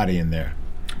 there's a body in there.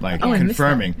 Like,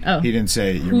 confirming. He didn't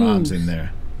say, your mom's in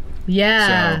there.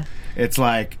 Yeah. So it's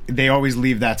like, they always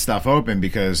leave that stuff open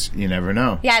because you never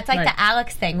know. Yeah, it's like the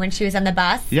Alex thing when she was on the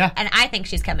bus. Yeah. And I think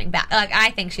she's coming back. Like, I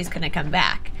think she's going to come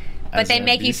back. But they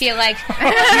make you feel like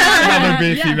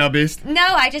another female beast.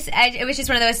 No, it was just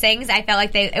one of those things. I felt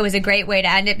like it was a great way to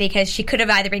end it because she could have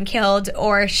either been killed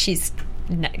or she's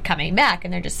coming back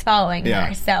and they're just following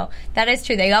her. So that is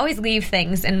true. They always leave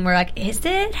things and we're like, is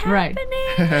it happening?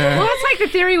 Well, it's like the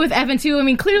theory with Evan too. I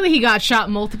mean, clearly he got shot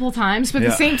multiple times, but at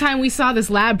the same time we saw this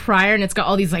lab prior and it's got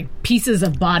all these like pieces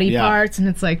of body parts and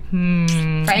it's like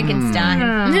Frankenstein.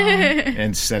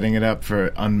 And setting it up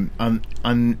for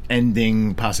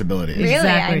unending possibilities. Really?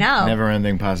 Exactly. I know. Never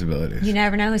ending possibilities. You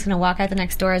never know who's going to walk out the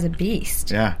next door as a beast.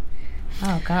 Yeah.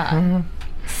 Oh, God.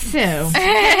 So,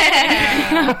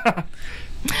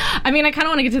 I mean, I kind of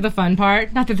want to get to the fun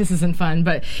part. Not that this isn't fun,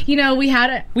 but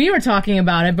we were talking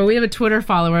about it, but we have a Twitter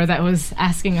follower that was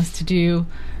asking us to do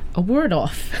a word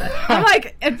off. I'm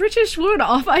like, a British word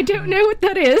off? I don't know what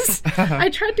that is. I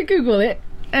tried to Google it.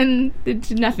 And it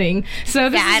did nothing. So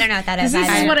I don't know what that is.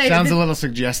 Sounds a little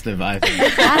suggestive, I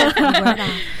think.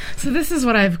 So this is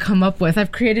what I've come up with.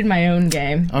 I've created my own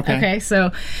game. Okay, so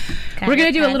we're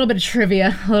going to do a little bit of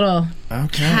trivia, a little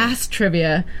cast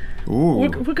trivia. Ooh. We're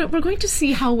going to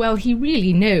see how well he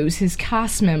really knows his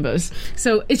cast members.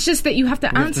 So it's just that you have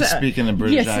to answer. Have to speak in a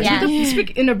British accent. Yes, you have to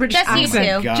speak in a British accent. Just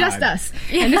you two. Just us.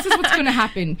 And this is what's going to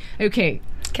happen. Okay.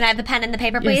 Can I have the pen and the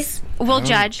paper, please? Yes. We'll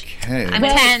judge. I'm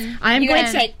 10. I am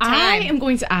time.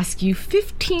 going to ask you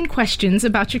 15 questions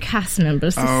about your cast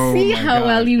members to see how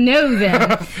well you know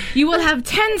them. You will have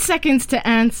 10 seconds to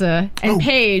answer. And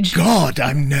Paige. God,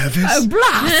 I'm nervous. Oh,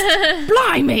 blast!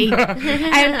 Blimey!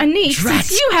 And Anique,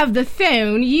 since you have the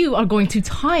phone, you are going to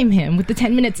time him with the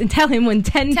 10 minutes and tell him when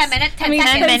 10 minutes? 10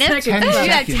 seconds.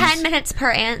 You have 10 minutes per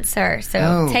answer,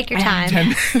 so take your time. 10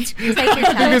 minutes. Take your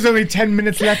time. There's only 10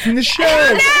 minutes left in the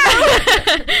show.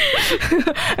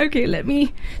 Okay, let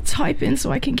me type in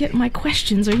so I can get my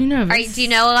questions. Are you nervous? Do you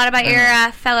know a lot about your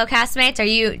fellow castmates?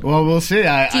 Well, we'll see.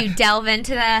 Do you delve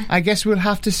into the... I guess we'll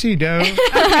have to see, though.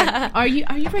 Okay. Are you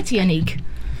ready, Anique?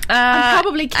 I'm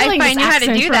probably killing if I knew how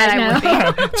to do that, I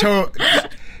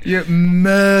would be. You're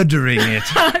murdering it.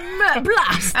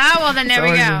 Blast! Oh, well, then there we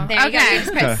go. There you go. You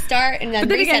just press start and then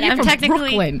reset. I'm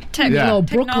technically Brooklyn.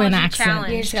 Brooklyn accent.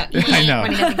 You just go, I know.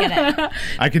 when he doesn't get it.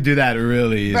 I could do that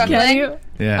really easily. Brooklyn?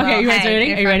 Yeah. Okay, you guys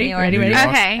ready? Are you ready? Ready?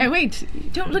 Okay. Hey, wait.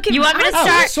 Don't look at me. You want me to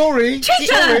start? Oh, sorry.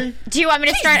 Do you want me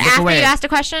to start after you asked a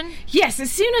question? Yes,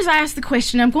 as soon as I ask the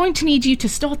question, I'm going to need you to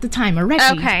start the timer. Ready?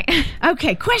 Okay.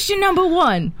 Okay, question number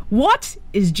 1. What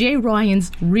is Jay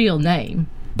Ryan's real name?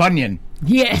 Bunyan.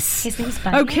 Yes. His name's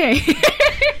Bunyan? Okay.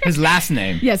 His last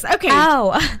name. Yes, okay.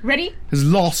 Oh. Ready? His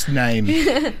lost name.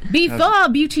 Before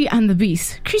Beauty and the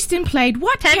Beast, Kristen played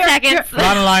what 10 character? seconds.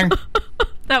 Line.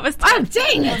 That was 10. Oh,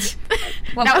 dang it.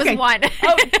 Well, that okay. was 1.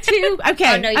 Oh, 2.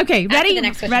 Okay. no, Okay, ready? The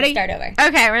next question, ready? start over.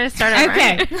 Okay, we're going to start over.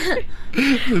 Okay.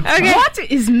 Okay. What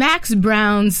is Max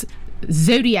Brown's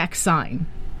zodiac sign?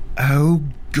 Oh,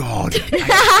 God.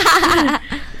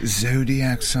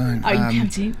 Zodiac sign. Are you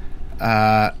counting?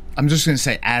 I'm just going to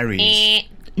say Aries.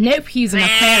 Nope, he's an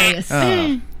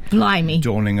Aquarius. Blimey.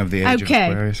 Dawning of the age of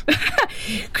Aquarius.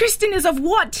 Kristen is of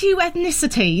what 2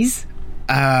 ethnicities?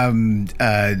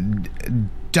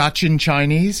 Dutch and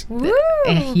Chinese.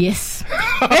 Yes.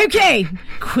 Okay,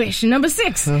 question number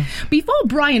 6. Before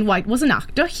Brian White was an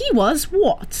actor, he was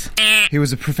what? He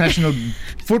was a professional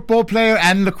football player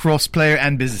and lacrosse player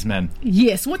and businessman.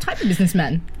 Yes, what type of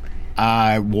businessman?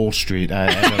 Wall Street.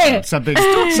 I don't know. Something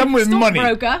with money.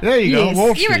 Stockbroker. There you go. Wall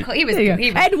You Street. were He was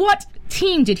And what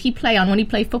team did he play on when he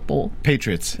played football?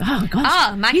 Patriots. Oh, gosh.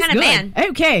 Oh, my He's kind of good. man.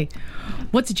 Okay.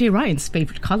 What's Jay Ryan's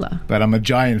favorite color? But I'm a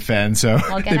Giant fan, so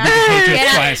Well, they get beat out. the Patriots Get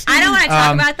out. twice. I don't want to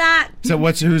talk about that. So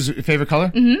whose favorite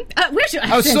color? Where's your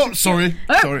Oh, accent? sorry.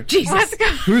 Oh, Jesus.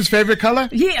 Whose favorite color?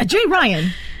 Yeah, Jay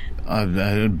Ryan.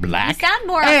 Black. You sound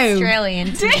more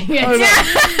Australian to me.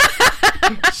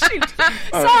 Shoot.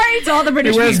 Sorry to all the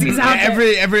British musics out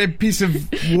there. Every piece of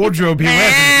wardrobe he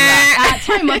wears is black.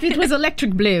 Time up, it was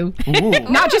electric blue. Ooh.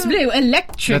 Not just blue,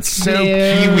 electric That's so blue.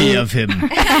 Kiwi of him.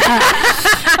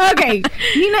 Okay,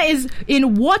 Nina is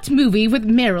in what movie with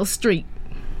Meryl Streep?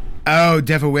 Oh,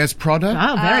 Devil Wears Prada?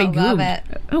 Oh, very good. Love it.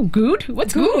 Oh, good?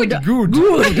 What's good?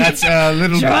 Good. That's a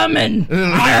little... German.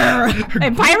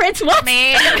 And pirates, what?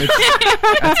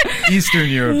 That's Eastern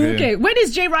European. Okay, when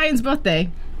is Jay Ryan's birthday?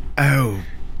 Oh,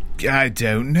 I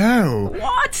don't know.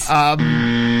 What?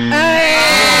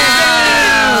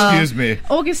 Excuse me.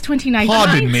 August 29th,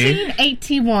 Pardon me.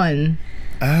 1981.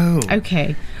 Oh.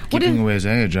 Okay. Keeping away his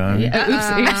age,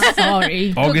 Oops,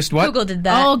 sorry. August what? Google did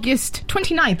that. August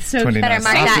 29th. So 29th. Better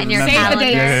mark that in your calendar.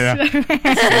 Yeah.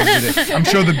 I'm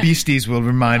sure the Beasties will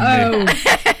remind me.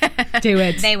 Do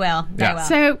it. They will. They will.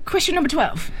 So, question number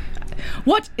 12.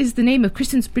 What is the name of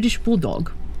Kristen's British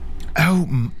Bulldog?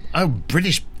 Oh,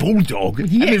 British Bulldog? Yes.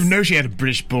 I didn't even know she had a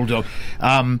British Bulldog.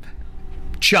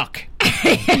 Chuck. No,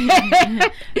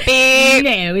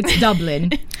 it's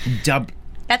Dublin.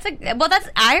 That's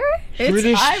Irish? It's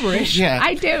British? Irish. Yeah.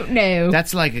 I don't know.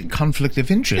 That's like a conflict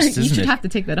of interest, isn't it? You should have to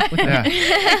take that up with her.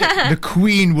 Yeah. The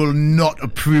Queen will not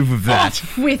approve of that.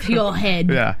 Off with your head.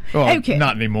 Yeah. Well, Okay.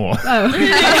 not anymore.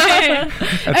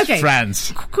 That's Okay.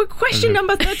 France. Question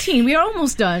number 13. We are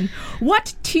almost done.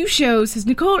 What 2 shows is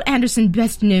Nicole Anderson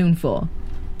best known for?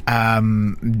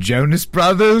 Jonas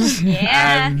Brothers.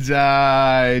 Yeah. And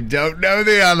I don't know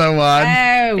the other one.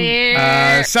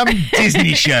 Some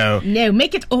Disney show. No,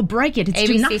 Make It or Break It. It's ABC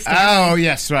gymnastics. Oh,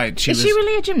 yes, right. Is she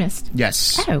really a gymnast?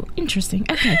 Yes. Oh, interesting.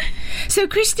 Okay. So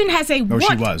Kristen has a Oh,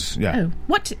 she was, yeah. Oh,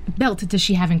 what belt does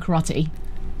she have in karate?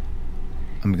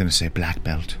 I'm going to say black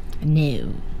belt.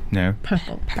 No. No.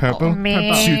 Purple. Purple?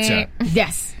 Suits her.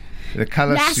 Yes. The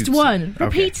colour Last suits one. her.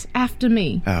 Repeat after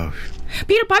me. Oh.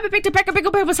 Peter Piper picked a peck of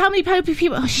pickled peppers. How many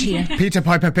people? Oh, shit. Peter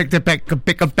Piper picked a peck of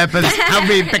pickled peppers. How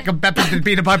many pickled peppers did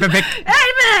Peter Piper pick?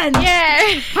 Amen!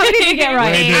 Yeah. How many did you get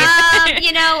right?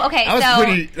 Okay,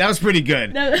 That was pretty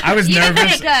good. I was You did nervous,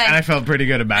 pretty good. and I felt pretty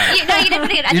good about it. No, you did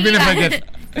pretty good. I think Even you if I got get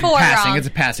 4 passing, wrong. it's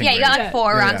a passing Yeah, you got grade. like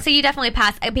 4 Yeah, wrong, yeah. so you definitely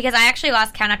passed. Because I actually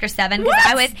lost count after 7. Because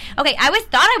I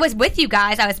thought I was with you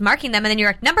guys. I was marking them, and then you're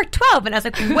like number 12, and I was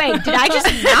like, wait, did I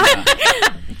just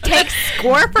not take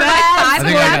score for my 5 I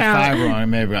think I wrong? got 5 wrong. I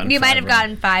may have gotten You 5 might have wrong.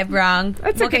 gotten 5 wrong.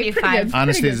 That's we'll okay, give you pretty 5. good.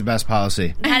 Honesty is the best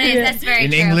policy. That's very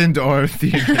In true. England or the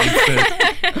United States.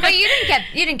 But you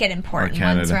didn't get important Or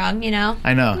ones Canada. wrong, you know.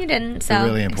 I know. You didn't. So They're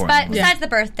really important But ones. besides the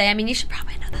birthday, I mean, you should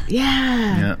probably know that.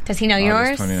 Yeah. Yeah. Does he know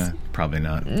August yours? 29th. Probably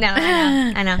not. No,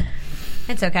 I know.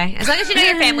 It's okay. As long as you know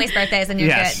your family's birthdays, then you're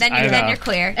Yes, good. I Then know. you're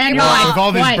clear. And You're your all- With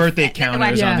all these Wife. birthday wife.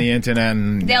 counters Yeah. on the internet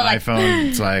and They'll, like, iPhone,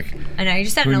 it's like... I know. You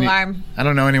just set an who need- alarm. I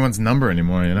don't know anyone's number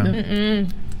anymore, you know?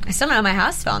 I still know my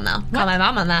house phone though. Call my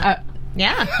mom on that.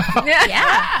 Yeah.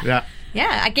 Yeah.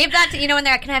 Yeah. I gave that to when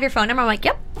they're like, "Can I have your phone number?" I'm like,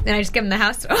 "Yep." Then I just give them the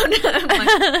house phone. I'm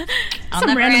like, I'll Some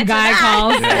never random answer guy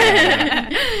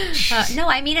that. calls. No,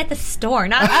 I mean at the store,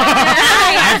 not.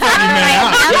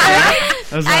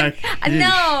 I was like... No.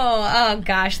 Oh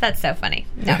gosh, that's so funny.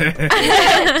 No.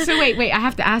 So wait, I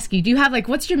have to ask you. Do you have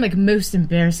what's your most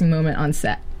embarrassing moment on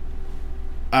set?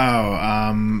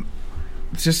 Oh,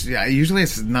 it's just usually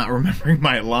it's not remembering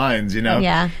my lines, you know.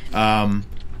 Yeah.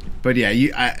 But yeah,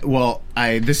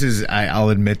 I'll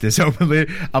admit this openly.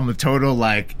 I'm a total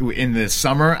in the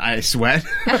summer I sweat,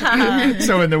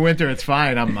 so in the winter it's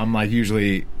fine. I'm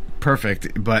usually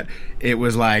perfect, but it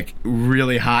was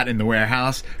really hot in the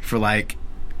warehouse for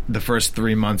the first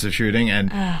 3 months of shooting,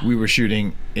 and we were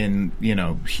shooting in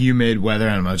humid weather,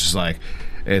 and I was just like.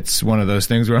 It's one of those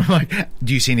things where I'm like,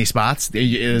 do you see any spots?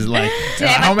 It was like, Do they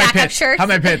have backup shirts? How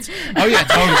many pits? Oh yeah,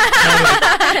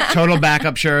 total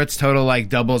backup shirts, total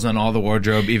doubles on all the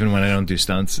wardrobe, even when I don't do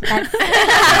stunts. And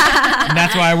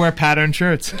that's why I wear patterned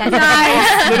shirts. That's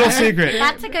nice. Little secret.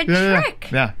 That's a good Yeah. trick.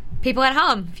 Yeah. People at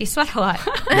home, if you sweat a lot.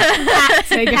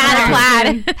 Plaid.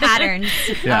 Patterns.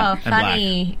 Yeah, Oh,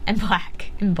 funny. And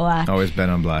black. And black. Always been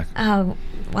on black. Oh,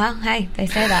 well, hey, they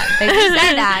say that. They just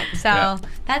said that. So Yeah.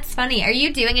 that's funny. Are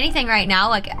you doing anything right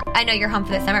now? I know you're home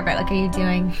for the summer, but are you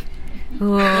doing...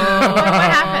 Whoa. What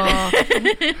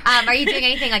happened? Are you doing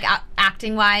anything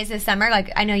acting wise this summer?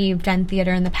 I know you've done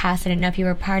theater in the past. I didn't know if you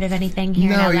were part of anything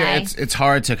here in LA. Yeah, it's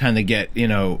hard to kind of get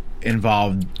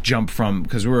involved, jump from,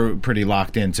 because we're pretty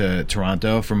locked into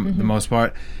Toronto for the most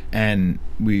part, and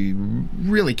we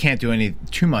really can't do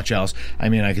too much else. I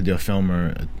mean, I could do a film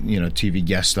or TV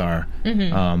guest star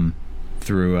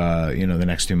through the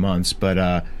next 2 months,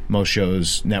 but most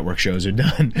network shows are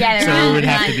done. Yeah, they're so all it would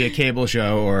have done. to be a cable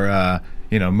show or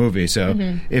movie.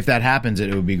 So if that happens,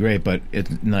 it would be great. But it's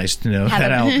nice to know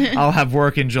that I'll have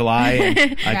work in July and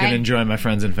I can enjoy my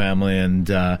friends and family. And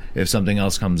if something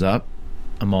else comes up,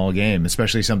 I'm all game.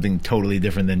 Especially something totally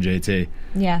different than JT.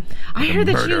 Yeah. I heard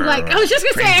that you I was just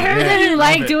gonna say, I heard that you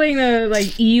like doing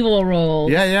the evil role.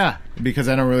 Yeah. Because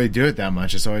I don't really do it that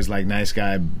much. It's always nice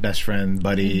guy, best friend,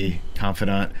 buddy,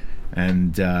 confidant,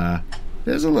 and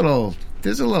there's a little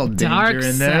there's a little danger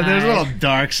in there. There's a little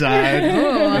dark side.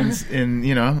 and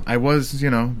you know, I was, you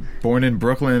know, born in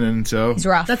Brooklyn, and so it's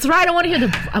rough. That's right. I want to hear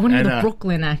the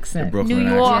Brooklyn accent. The Brooklyn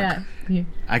New York. accent. Yeah.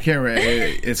 I can't.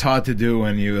 It's hard to do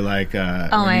when you like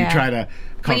when you try to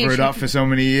cover it up for so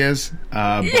many years.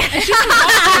 You're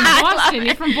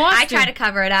from Boston. I try to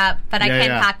cover it up, but I can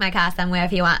pack my car somewhere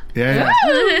if you want. Yeah.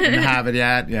 And have it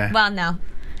yet. Yeah. Well, no.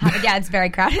 Yeah, it's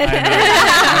very crowded.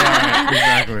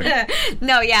 Exactly.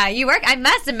 No, yeah, you work. I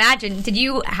must imagine. Did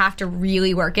you have to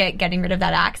really work at getting rid of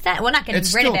that accent? Well, not getting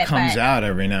rid of it. It still comes out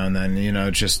every now and then. You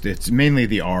know, it's mainly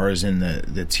the R's and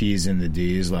the T's and the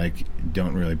D's. Like,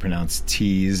 don't really pronounce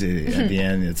T's at the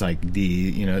end. It's like D.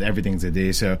 You know, everything's a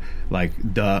D. So, like,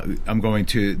 I'm going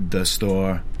to the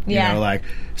store. You know, like,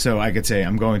 so I could say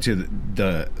I'm going to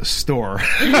the store.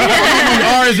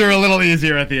 The R's are a little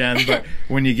easier at the end, but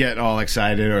when you get all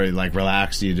excited or like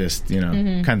relaxed, you just, you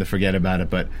know, kind of forget about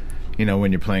it. But, you know,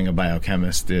 when you're playing a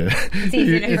biochemist, it's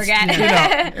easy to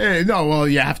forget. You know, well,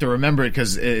 you have to remember it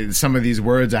because some of these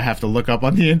words I have to look up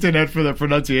on the internet for the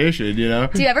pronunciation, you know.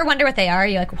 Do you ever wonder what they are?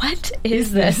 You're like, what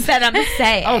is this that I'm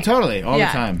saying? Oh, totally. All the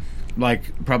time.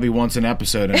 Like, probably once an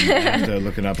episode, and I have to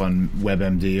look it up on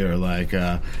WebMD or like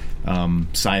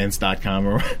science.com,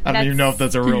 or I don't even know if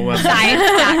that's a real website.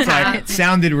 Science.com. It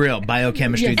sounded real.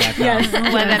 Biochemistry.com. Yes.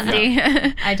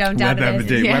 WebMD. I don't doubt WebMD.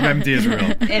 it is. WebMD is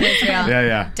real. It is real.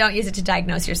 Yeah. Don't use it to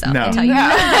diagnose yourself. No. I tell you.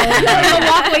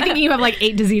 You'll walk away thinking you have like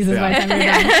 8 diseases by the time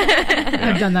you're done.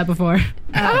 I've done that before.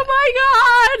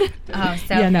 Oh my God. Oh,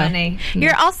 so funny.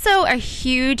 You're also a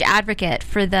huge advocate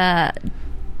for the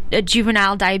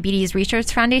Juvenile Diabetes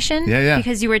Research Foundation. Yeah.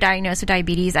 Because you were diagnosed with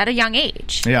diabetes at a young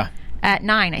age. Yeah. At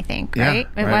 9, I think, right?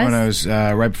 Yeah, right when I was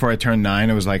right before I turned 9,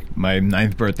 it was like my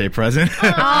 9th birthday present.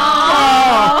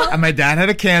 And my dad had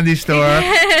a candy store. Really?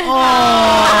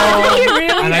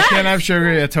 And I can't have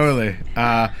sugar. Yeah, totally.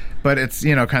 But it's,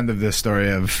 you know, kind of the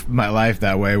story of my life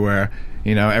that way, where,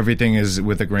 you know, everything is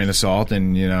with a grain of salt,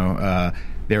 and, you know,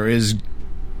 there is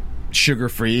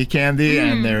sugar-free candy,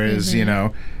 and there is, you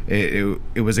know,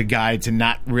 it was a guide to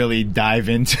not really dive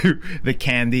into the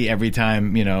candy every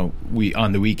time, you know,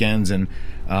 on the weekends. And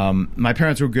my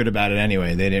parents were good about it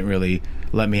anyway. They didn't really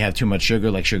let me have too much sugar,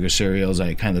 like sugar cereals.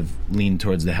 I kind of leaned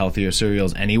towards the healthier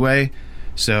cereals anyway.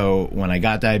 So when I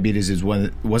got diabetes, it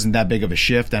wasn't that big of a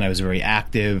shift, and I was very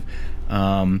active.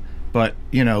 But,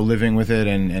 you know, living with it,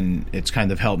 and it's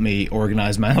kind of helped me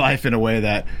organize my life in a way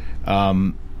that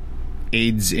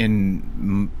aids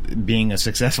in being a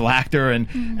successful actor,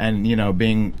 and you know,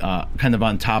 being kind of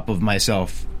on top of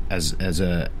myself as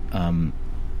a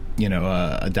you know,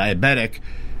 a diabetic,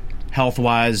 health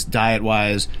wise, diet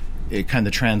wise. It kind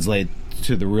of translates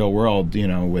to the real world, you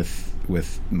know,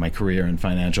 with my career and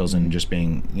financials, and just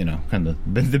being, you know, kind of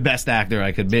the best actor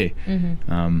I could be.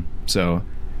 So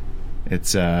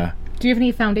it's do you have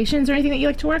any foundations or anything that you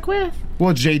like to work with?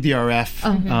 Well, JDRF,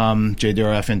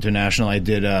 JDRF International. I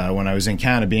did when I was in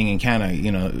Canada. Being in Canada,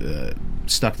 you know,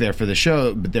 stuck there for the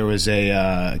show. But there was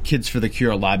a Kids for the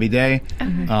Cure lobby day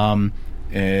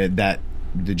that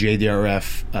the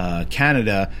JDRF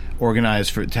Canada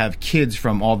organized to have kids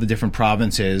from all the different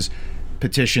provinces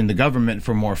petition the government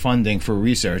for more funding for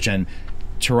research. And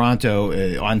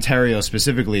Toronto, Ontario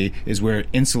specifically, is where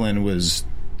insulin was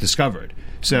discovered.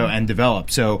 So, and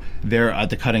developed. So they're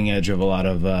at the cutting edge of a lot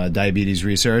of diabetes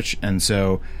research, and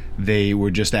so they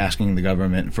were just asking the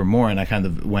government for more. And I kind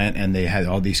of went, and they had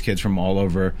all these kids from all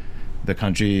over the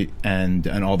country and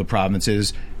all the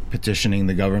provinces petitioning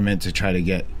the government to try to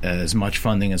get as much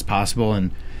funding as possible, and,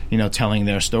 you know, telling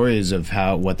their stories of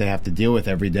what they have to deal with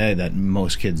every day that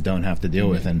most kids don't have to deal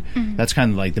with. And that's kind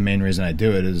of like the main reason I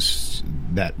do it, is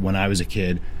that when I was a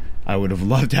kid, I would have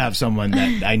loved to have someone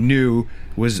that I knew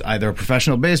was either a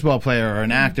professional baseball player or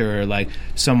an actor, or like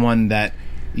someone that,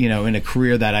 you know, in a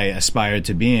career that I aspired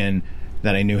to be in,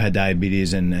 that I knew had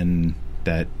diabetes, and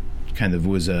that kind of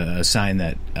was a sign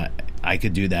that I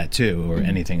could do that too, or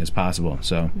anything is possible.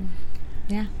 So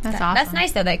yeah, that's awesome. That's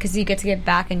nice though, that because you get to give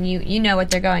back, and you know what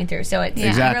they're going through, so it's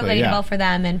relatable for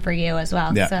them and for you as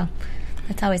well. So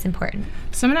that's always important.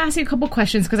 So I'm going to ask you a couple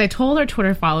questions, because I told our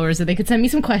Twitter followers that they could send me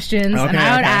some questions, and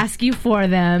I would ask you for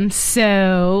them.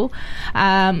 So,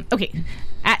 okay.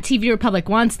 At TV Republic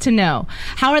wants to know,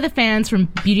 how are the fans from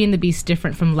Beauty and the Beast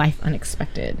different from Life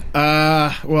Unexpected?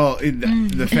 Well,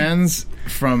 the fans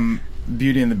from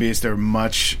Beauty and the Beast are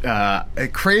much...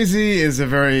 crazy is a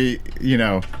very, you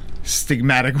know,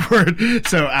 stigmatic word.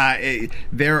 So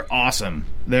they're awesome.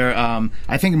 They're,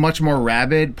 I think, much more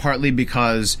rabid, partly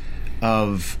because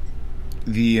of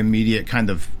the immediate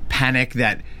kind of panic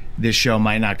that this show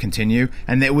might not continue.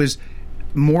 And it was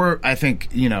more, I think,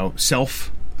 you know,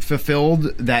 fulfilled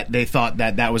that they thought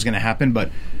that was going to happen,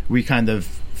 but we kind of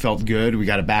felt good. We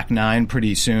got a back 9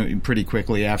 pretty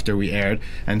quickly after we aired,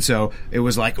 and so it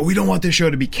was like, we don't want this show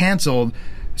to be canceled.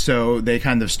 So they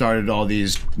kind of started all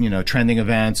these, trending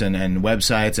events and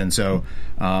websites, and so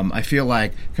I feel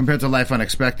like compared to Life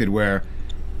Unexpected, where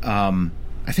I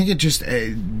think it just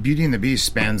Beauty and the Beast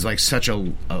spans like such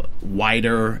a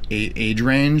wider age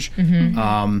range,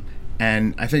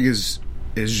 and I think is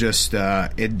just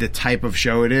the type of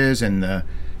show it is, and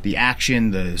the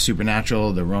action, the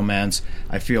supernatural, the romance.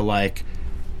 I feel like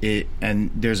it,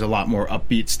 and there's a lot more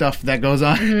upbeat stuff that goes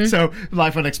on. So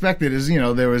Life Unexpected is,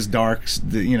 there was dark,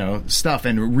 stuff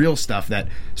and real stuff that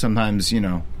sometimes,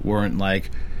 weren't like,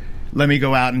 let me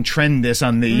go out and trend this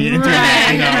on the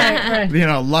internet.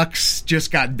 Right. Lux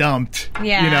just got dumped.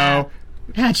 Yeah.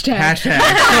 Hashtag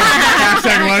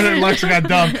Lux got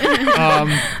dumped.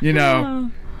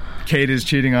 Kate is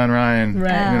cheating on Ryan. Right.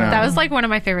 That was like one of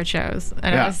my favorite shows,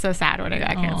 and it was so sad when it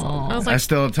got canceled. I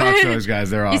still talk to those guys.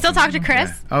 They're awesome. You still talk to Chris?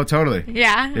 Yeah. Oh, totally.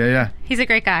 Yeah. Yeah. He's a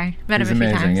great guy. Met him a few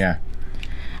amazing. times. Yeah.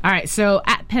 All right. So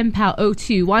at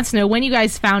PenPal02 wants to know when you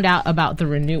guys found out about the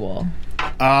renewal.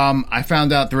 I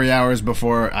found out 3 hours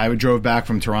before I drove back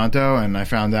from Toronto, and I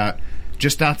found out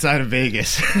just outside of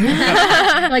Vegas.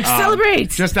 Celebrate!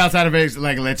 Just outside of Vegas.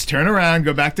 Like, let's turn around,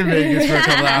 go back to Vegas for a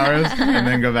couple hours, and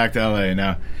then go back to LA.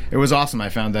 Now, it was awesome. I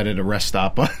found that at a rest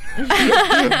stop on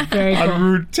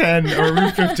Route 10 or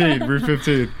Route 15. Route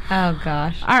 15. Oh,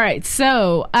 gosh. All right.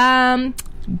 So,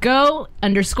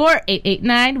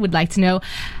 go_889 would like to know,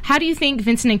 how do you think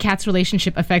Vincent and Kat's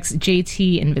relationship affects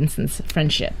JT and Vincent's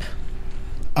friendship?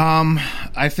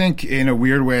 I think in a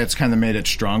weird way it's kind of made it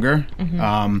stronger.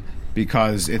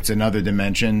 Because it's another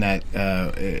dimension that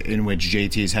in which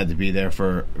JT's had to be there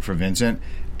for Vincent,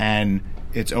 and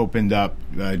it's opened up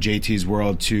JT's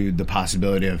world to the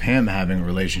possibility of him having a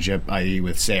relationship, i.e.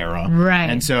 with Sarah. Right.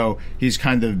 And so he's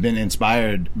kind of been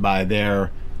inspired by their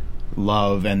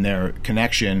love and their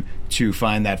connection to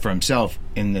find that for himself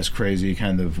in this crazy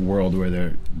kind of world where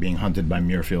they're being hunted by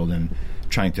Muirfield and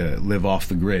trying to live off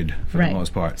the grid for the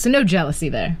most part. So no jealousy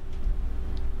there.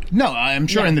 No, I'm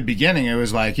sure in the beginning it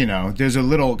was like, there's a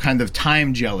little kind of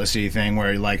time jealousy thing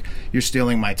where like, you're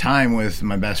stealing my time with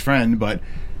my best friend, but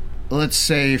let's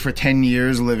say for 10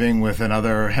 years living with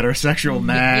another heterosexual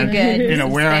man in a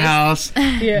warehouse,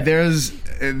 there's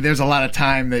a lot of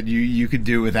time that you could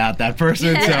do without that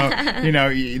person. So,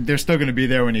 they're still going to be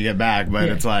there when you get back, but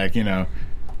it's like,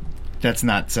 that's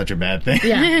not such a bad thing.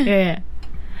 Yeah.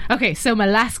 Okay, so my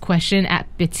last question at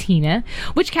Bettina.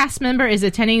 Which cast member is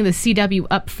attending the CW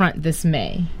Upfront this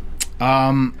May?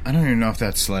 I don't even know if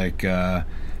that's like... I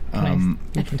can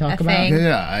talk about.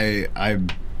 Yeah, I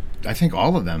think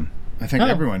all of them. I think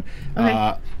everyone.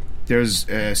 Okay. There's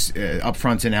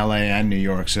Upfronts in LA and New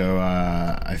York, so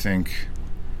I think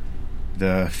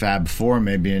the Fab Four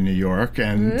may be in New York,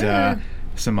 and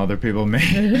some other people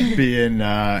may be in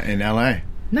LA.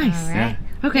 Nice. Right. Yeah.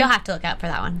 Okay. You'll have to look out for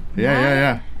that one.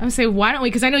 Yeah. I would say, why don't we?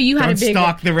 Because I know you had a big... Don't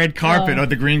stalk the red carpet or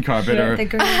the green carpet or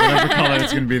whatever color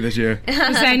it's going to be this year.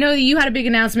 I know that you had a big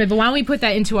announcement, but why don't we put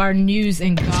that into our news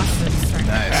and gossips?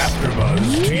 Nice.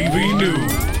 AfterBuzz TV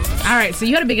News. All right, so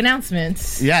you had a big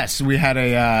announcement. Yes, we had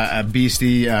a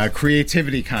Beastie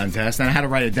creativity contest, and I had to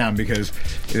write it down because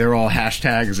they're all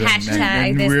hashtags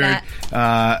and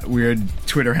weird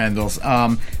Twitter handles.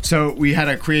 So we had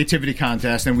a creativity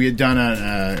contest, and we had done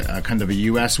a kind of a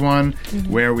US one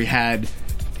where you had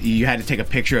to take a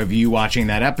picture of you watching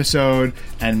that episode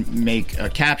and make a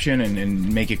caption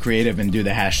and make it creative and do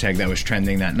the hashtag that was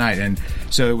trending that night. And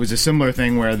so it was a similar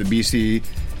thing where the Beastie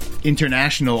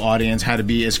international audience had to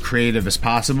be as creative as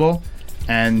possible,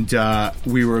 and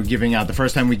we were giving out, the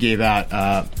first time we gave out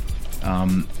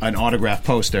an autograph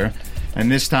poster,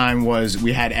 and this time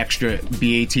we had extra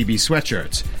BATB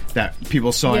sweatshirts that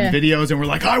people saw in videos and were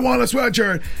like, I want a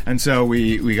sweatshirt, and so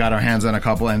we got our hands on a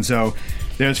couple, and so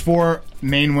there's 4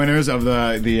 main winners of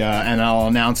the and I'll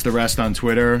announce the rest on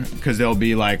Twitter because there'll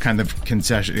be like kind of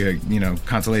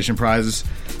consolation prizes.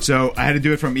 So I had to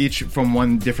do it from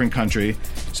one different country.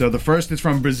 So the first is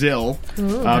from Brazil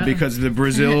because the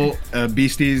Brazil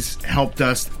Beasties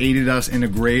aided us in a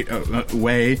great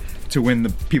way to win the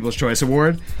People's Choice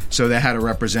Award. So they had to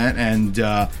represent, and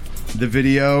the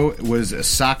video was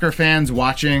soccer fans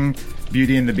watching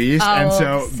Beauty and the Beast, and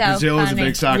so Brazil is a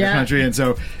big soccer country, and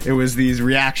so it was these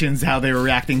reactions, how they were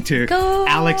reacting to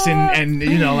Alex and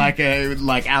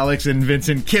like Alex and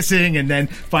Vincent kissing, and then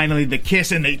finally the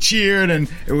kiss, and they cheered, and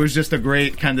it was just a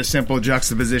great kind of simple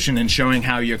juxtaposition and showing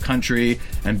how your country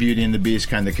and Beauty and the Beast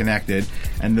kind of connected.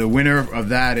 And the winner of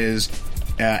that is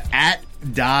at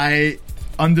Die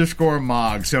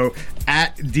 @DI_MOG. So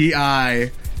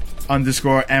 @DI_MOG.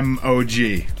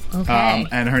 Okay.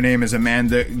 And her name is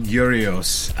Amanda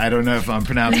Gurios. I don't know if I'm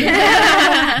pronouncing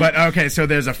it. But okay, so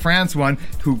there's a France one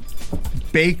who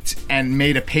baked and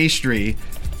made a pastry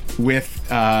with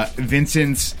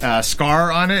Vincent's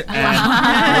scar on it,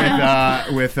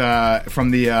 and with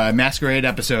from the Masquerade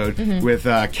episode with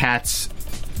Kat's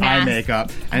eye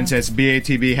makeup, and says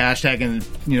BATB hashtag, and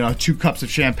 2 cups of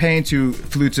champagne, 2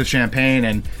 flutes of champagne,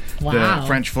 and the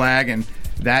French flag, and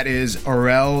that is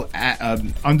Aurel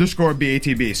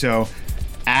 _BATB. So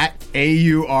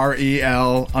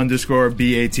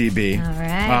 @AUREL_BATB. All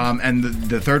right. And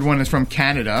the third one is from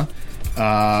Canada.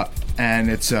 And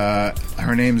it's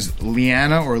her name's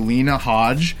Lena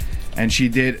Hodge, and she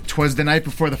did "'Twas the Night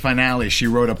Before the Finale." She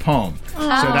wrote a poem, so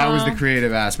that was the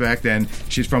creative aspect. And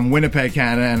she's from Winnipeg,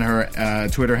 Canada, and her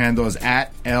Twitter handle is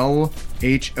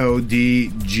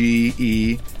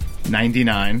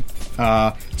 @LHODGE99.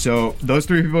 So those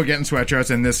 3 people are getting sweatshirts,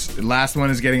 and this last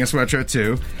one is getting a sweatshirt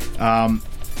too.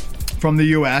 From the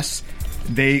U.S.,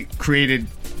 they created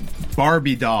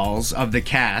Barbie dolls of the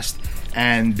cast.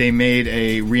 And they made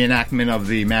a reenactment of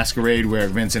the Masquerade where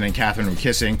Vincent and Catherine were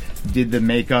kissing, did the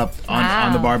makeup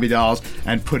on the Barbie dolls,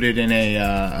 and put it in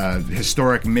a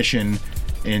historic mission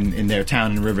in their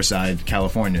town in Riverside,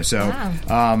 California. So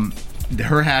her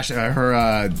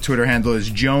Twitter handle is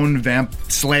Joan Vamp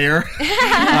Slayer,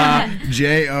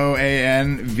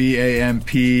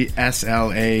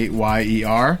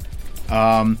 JOANVAMPSLAYER.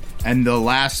 And the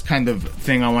last kind of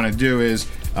thing I want to do is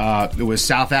it was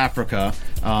South Africa.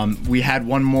 We had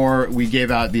one more. We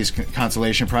gave out these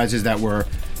consolation prizes that were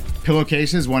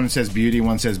pillowcases. One says Beauty,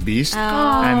 one says Beast.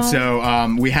 And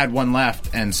so we had one left.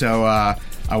 And so I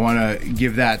want to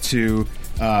give that to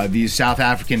these South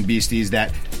African beasties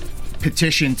that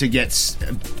petitioned to get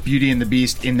Beauty and the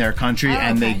Beast in their country,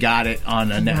 and they got it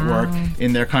on a network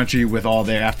in their country with all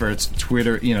their efforts,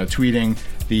 tweeting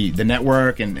the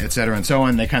network and et cetera and so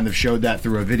on. They kind of showed that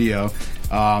through a video.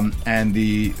 And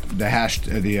the I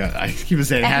keep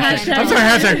saying hashtag. I'm sorry,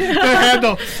 hashtag. The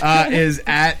handle is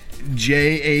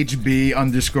 @JHB_SA,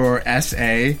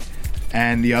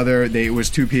 and the other it was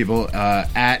 2 people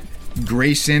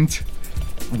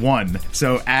 @Gracent1.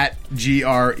 So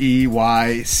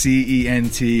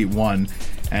 @GREYCENT1.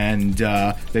 And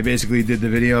they basically did the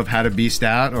video of how to beast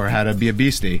out or how to be a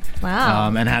beastie.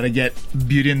 Wow. And how to get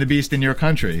Beauty and the Beast in your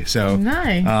country. So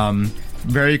nice.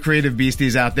 Very creative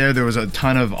beasties out there. There was a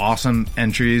ton of awesome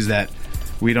entries that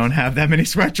we don't have that many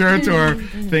sweatshirts or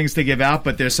things to give out,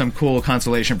 but there's some cool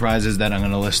consolation prizes that I'm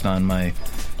going to list on my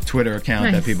Twitter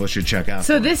account that people should check out.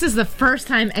 So this is the first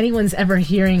time anyone's ever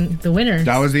hearing the winners.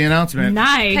 That was the announcement.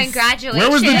 Nice. Congratulations.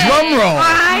 Where was the drum roll?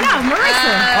 I know,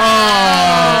 Marissa.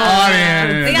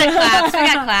 Audience. We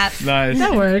got claps. Nice.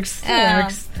 That works. Well,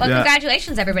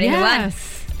 congratulations, everybody who won.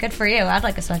 Good for you. I'd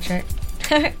like a sweatshirt.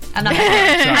 I'm not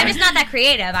that I'm just not that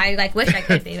creative. I wish I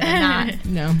could be, but I'm not.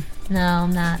 No,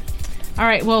 I'm not. All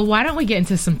right, well, why don't we get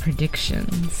into some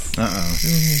predictions? And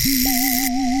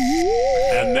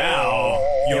now,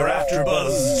 your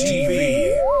AfterBuzz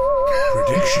TV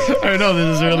prediction. I know,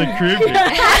 this is really creepy.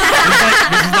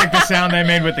 This is like the sound I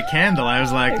made with the candle. I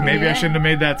was like, maybe I shouldn't have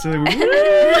made that silly.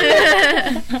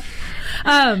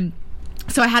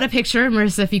 So I had a picture.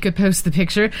 Marissa, if you could post the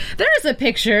picture. There is a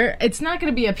picture. It's not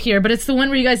going to be up here, but it's the one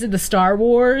where you guys did the Star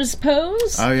Wars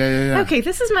pose. Oh, yeah. Okay,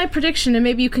 this is my prediction, and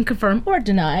maybe you can confirm or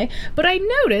deny. But I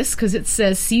noticed, because it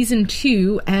says Season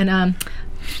 2, and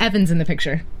Evan's in the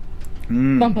picture.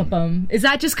 Bum, bum, bum. Is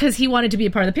that just because he wanted to be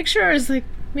a part of the picture, or is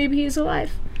maybe he's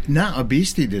alive? No, a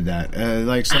beastie did that.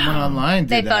 Like someone online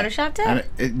did that. They photoshopped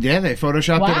it? Yeah, they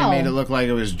photoshopped it and made it look like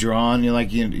it was drawn. You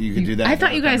could do that. I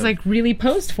thought you guys really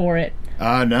posed for it.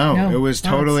 No, it was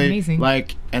totally amazing.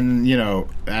 And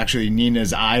actually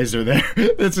Nina's eyes are there.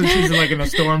 She's like in a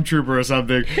stormtrooper or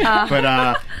something.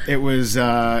 But it was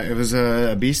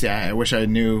a beastie. I wish I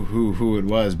knew who it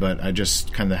was, but I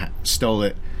just kind of stole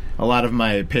it. A lot of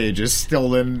my page is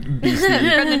stolen beastie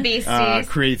from the beasties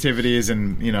creativities,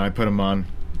 and I put them on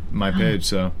my page.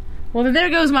 So. Well, then there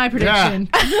goes my prediction.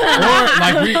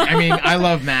 Yeah. I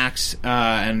love Max,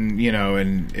 and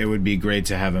it would be great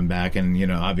to have him back,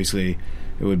 and obviously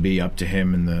it would be up to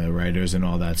him and the writers and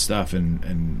all that stuff,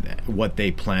 and what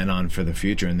they plan on for the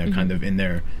future, and they're kind of in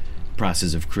their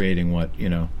process of creating what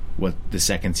the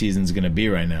second season's going to be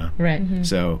right now. Right. Mm-hmm.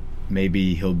 So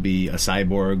maybe he'll be a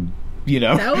cyborg.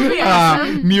 That would be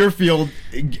awesome. Muirfield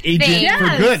agent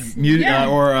for good,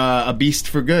 or a beast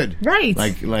for good. Right.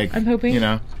 Like I'm hoping.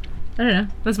 I don't know.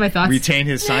 That's my thoughts. Retain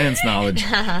his science knowledge.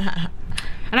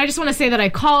 And I just want to say that I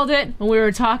called it when we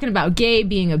were talking about Gabe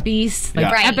being a beast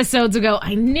episodes ago.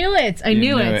 I knew it. I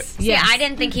knew it. Yeah, I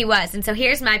didn't think he was. And so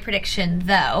here's my prediction,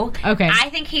 though. Okay. I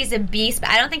think he's a beast, but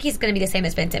I don't think he's going to be the same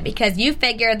as Vincent, because you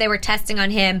figure they were testing on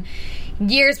him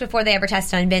years before they ever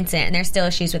tested on Vincent, and there's still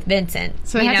issues with Vincent.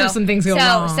 So they have to have some things go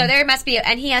wrong. So there must be,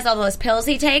 and he has all those pills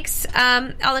he takes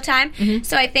all the time. Mm-hmm.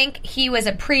 So I think he was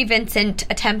a pre-Vincent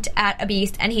attempt at a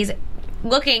beast, and he's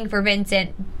looking for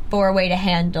Vincent for a way to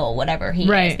handle whatever he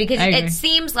is, because it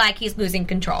seems like he's losing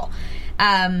control.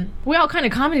 We all kind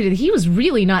of commented he was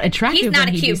really not attractive. He's not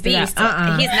a cute beast. He's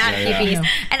not a cute beast. No.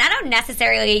 And I don't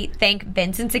necessarily think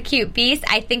Vincent's a cute beast.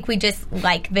 I think we just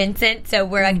like Vincent, so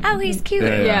we're like, oh, he's cute.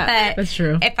 Yeah, that's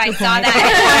true. If I saw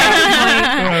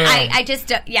that, I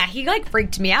just, he like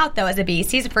freaked me out though as a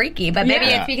beast. He's freaky, but maybe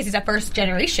it's because he's a first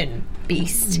generation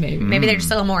beast. Maybe they're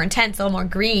just a little more intense, a little more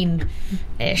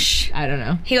green-ish. I don't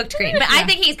know. He looked green, but I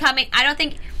think he's coming.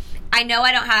 I know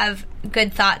I don't have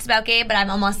good thoughts about Gabe, but I'm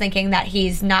almost thinking that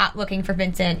he's not looking for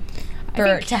Vincent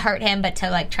to hurt him, but to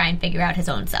like try and figure out his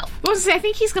own self. Well, I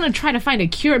think he's going to try to find a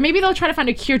cure. Maybe they'll try to find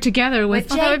a cure together with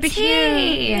JT. That would be cute.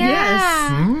 Yes.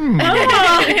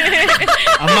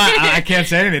 I can't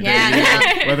say anything.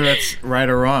 Whether it's right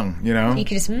or wrong, you know. You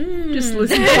can just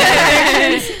listen.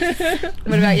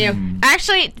 What about you?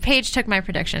 Actually, Paige took my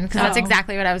prediction because that's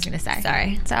exactly what I was going to say.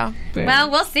 Sorry. So, well,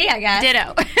 we'll see. I guess.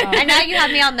 Ditto. And now you have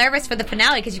me all nervous for the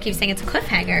finale because you keep saying it's a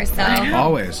cliffhanger. So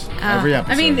always, every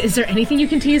episode. I mean, is there anything you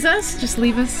can tease us? Just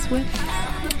leave us with.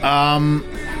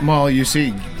 Well, you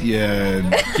see,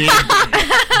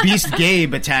 Beast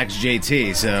Gabe attacks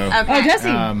JT. So, okay. Oh, does he?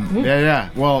 Yeah.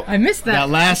 Well, I missed that. That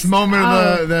last moment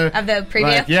of the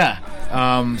preview.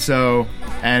 Like, so,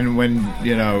 and when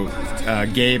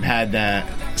Gabe had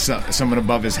that someone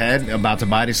above his head about to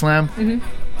body slam,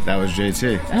 that was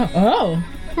JT. Oh.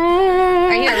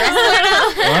 Are you a wrestler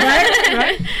now?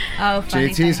 Right? Oh, funny.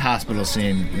 JT's hospital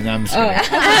scene, and I'm just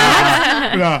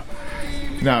kidding.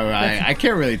 No, I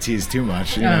can't really tease too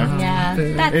much, you know? Yeah,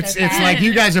 that's it's like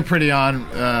you guys are pretty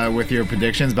on with your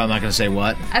predictions, but I'm not going to say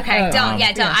what. Okay, don't.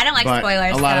 I don't like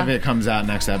spoilers. A lot of it comes out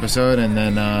next episode, and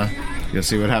then you'll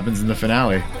see what happens in the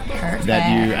finale. Perfect.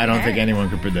 That I don't think anyone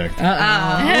could predict.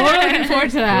 We're looking forward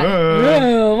to that.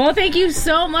 Well, thank you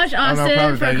so much,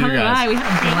 Austin, for coming by. We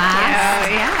had a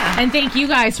blast. Yeah. And thank you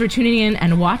guys for tuning in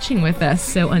and watching with us.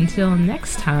 So until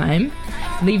next time,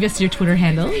 leave us your Twitter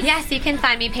handle. Yes, you can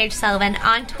find me, Paige Sullivan,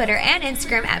 on Twitter and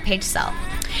Instagram at PaigeSull.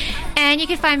 And you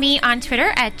can find me on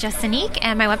Twitter at JustAnique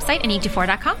and my website,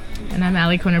 Anique24.com. And I'm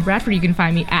Allie Kona Bradford. You can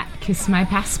find me at Kiss My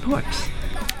Passport.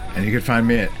 And you can find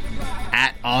me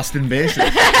at Austin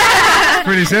Basis.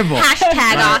 Pretty simple.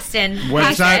 Hashtag Austin.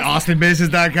 Website,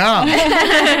 austinbasis.com.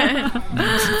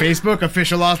 Facebook,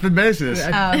 official Austin Basis.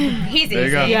 Oh, he's easy. There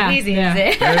you go. He's easy.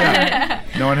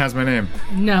 No one has my name.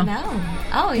 No.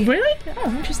 Oh, really?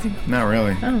 Oh, interesting. Not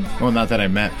really. Oh. Well, not that I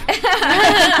met.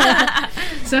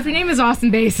 So if your name is Austin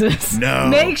Basis,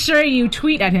 make sure you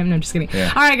tweet at him. No, I'm just kidding.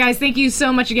 Yeah. All right, guys, thank you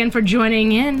so much again for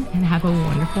joining in, and have a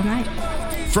wonderful night.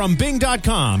 From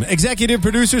Bing.com, executive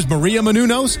producers Maria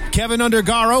Menounos, Kevin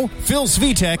Undergaro, Phil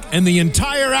Svitek, and the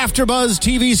entire AfterBuzz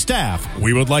TV staff,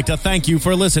 we would like to thank you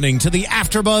for listening to the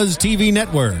AfterBuzz TV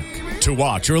network. To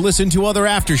watch or listen to other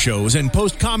after shows and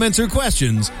post comments or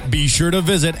questions, be sure to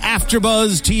visit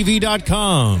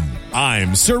AfterBuzzTV.com.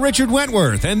 I'm Sir Richard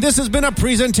Wentworth, and this has been a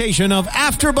presentation of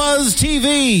AfterBuzz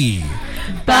TV.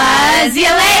 Buzz you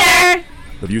later!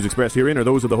 The views expressed herein are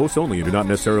those of the hosts only and do not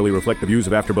necessarily reflect the views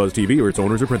of AfterBuzz TV or its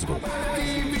owners or principals.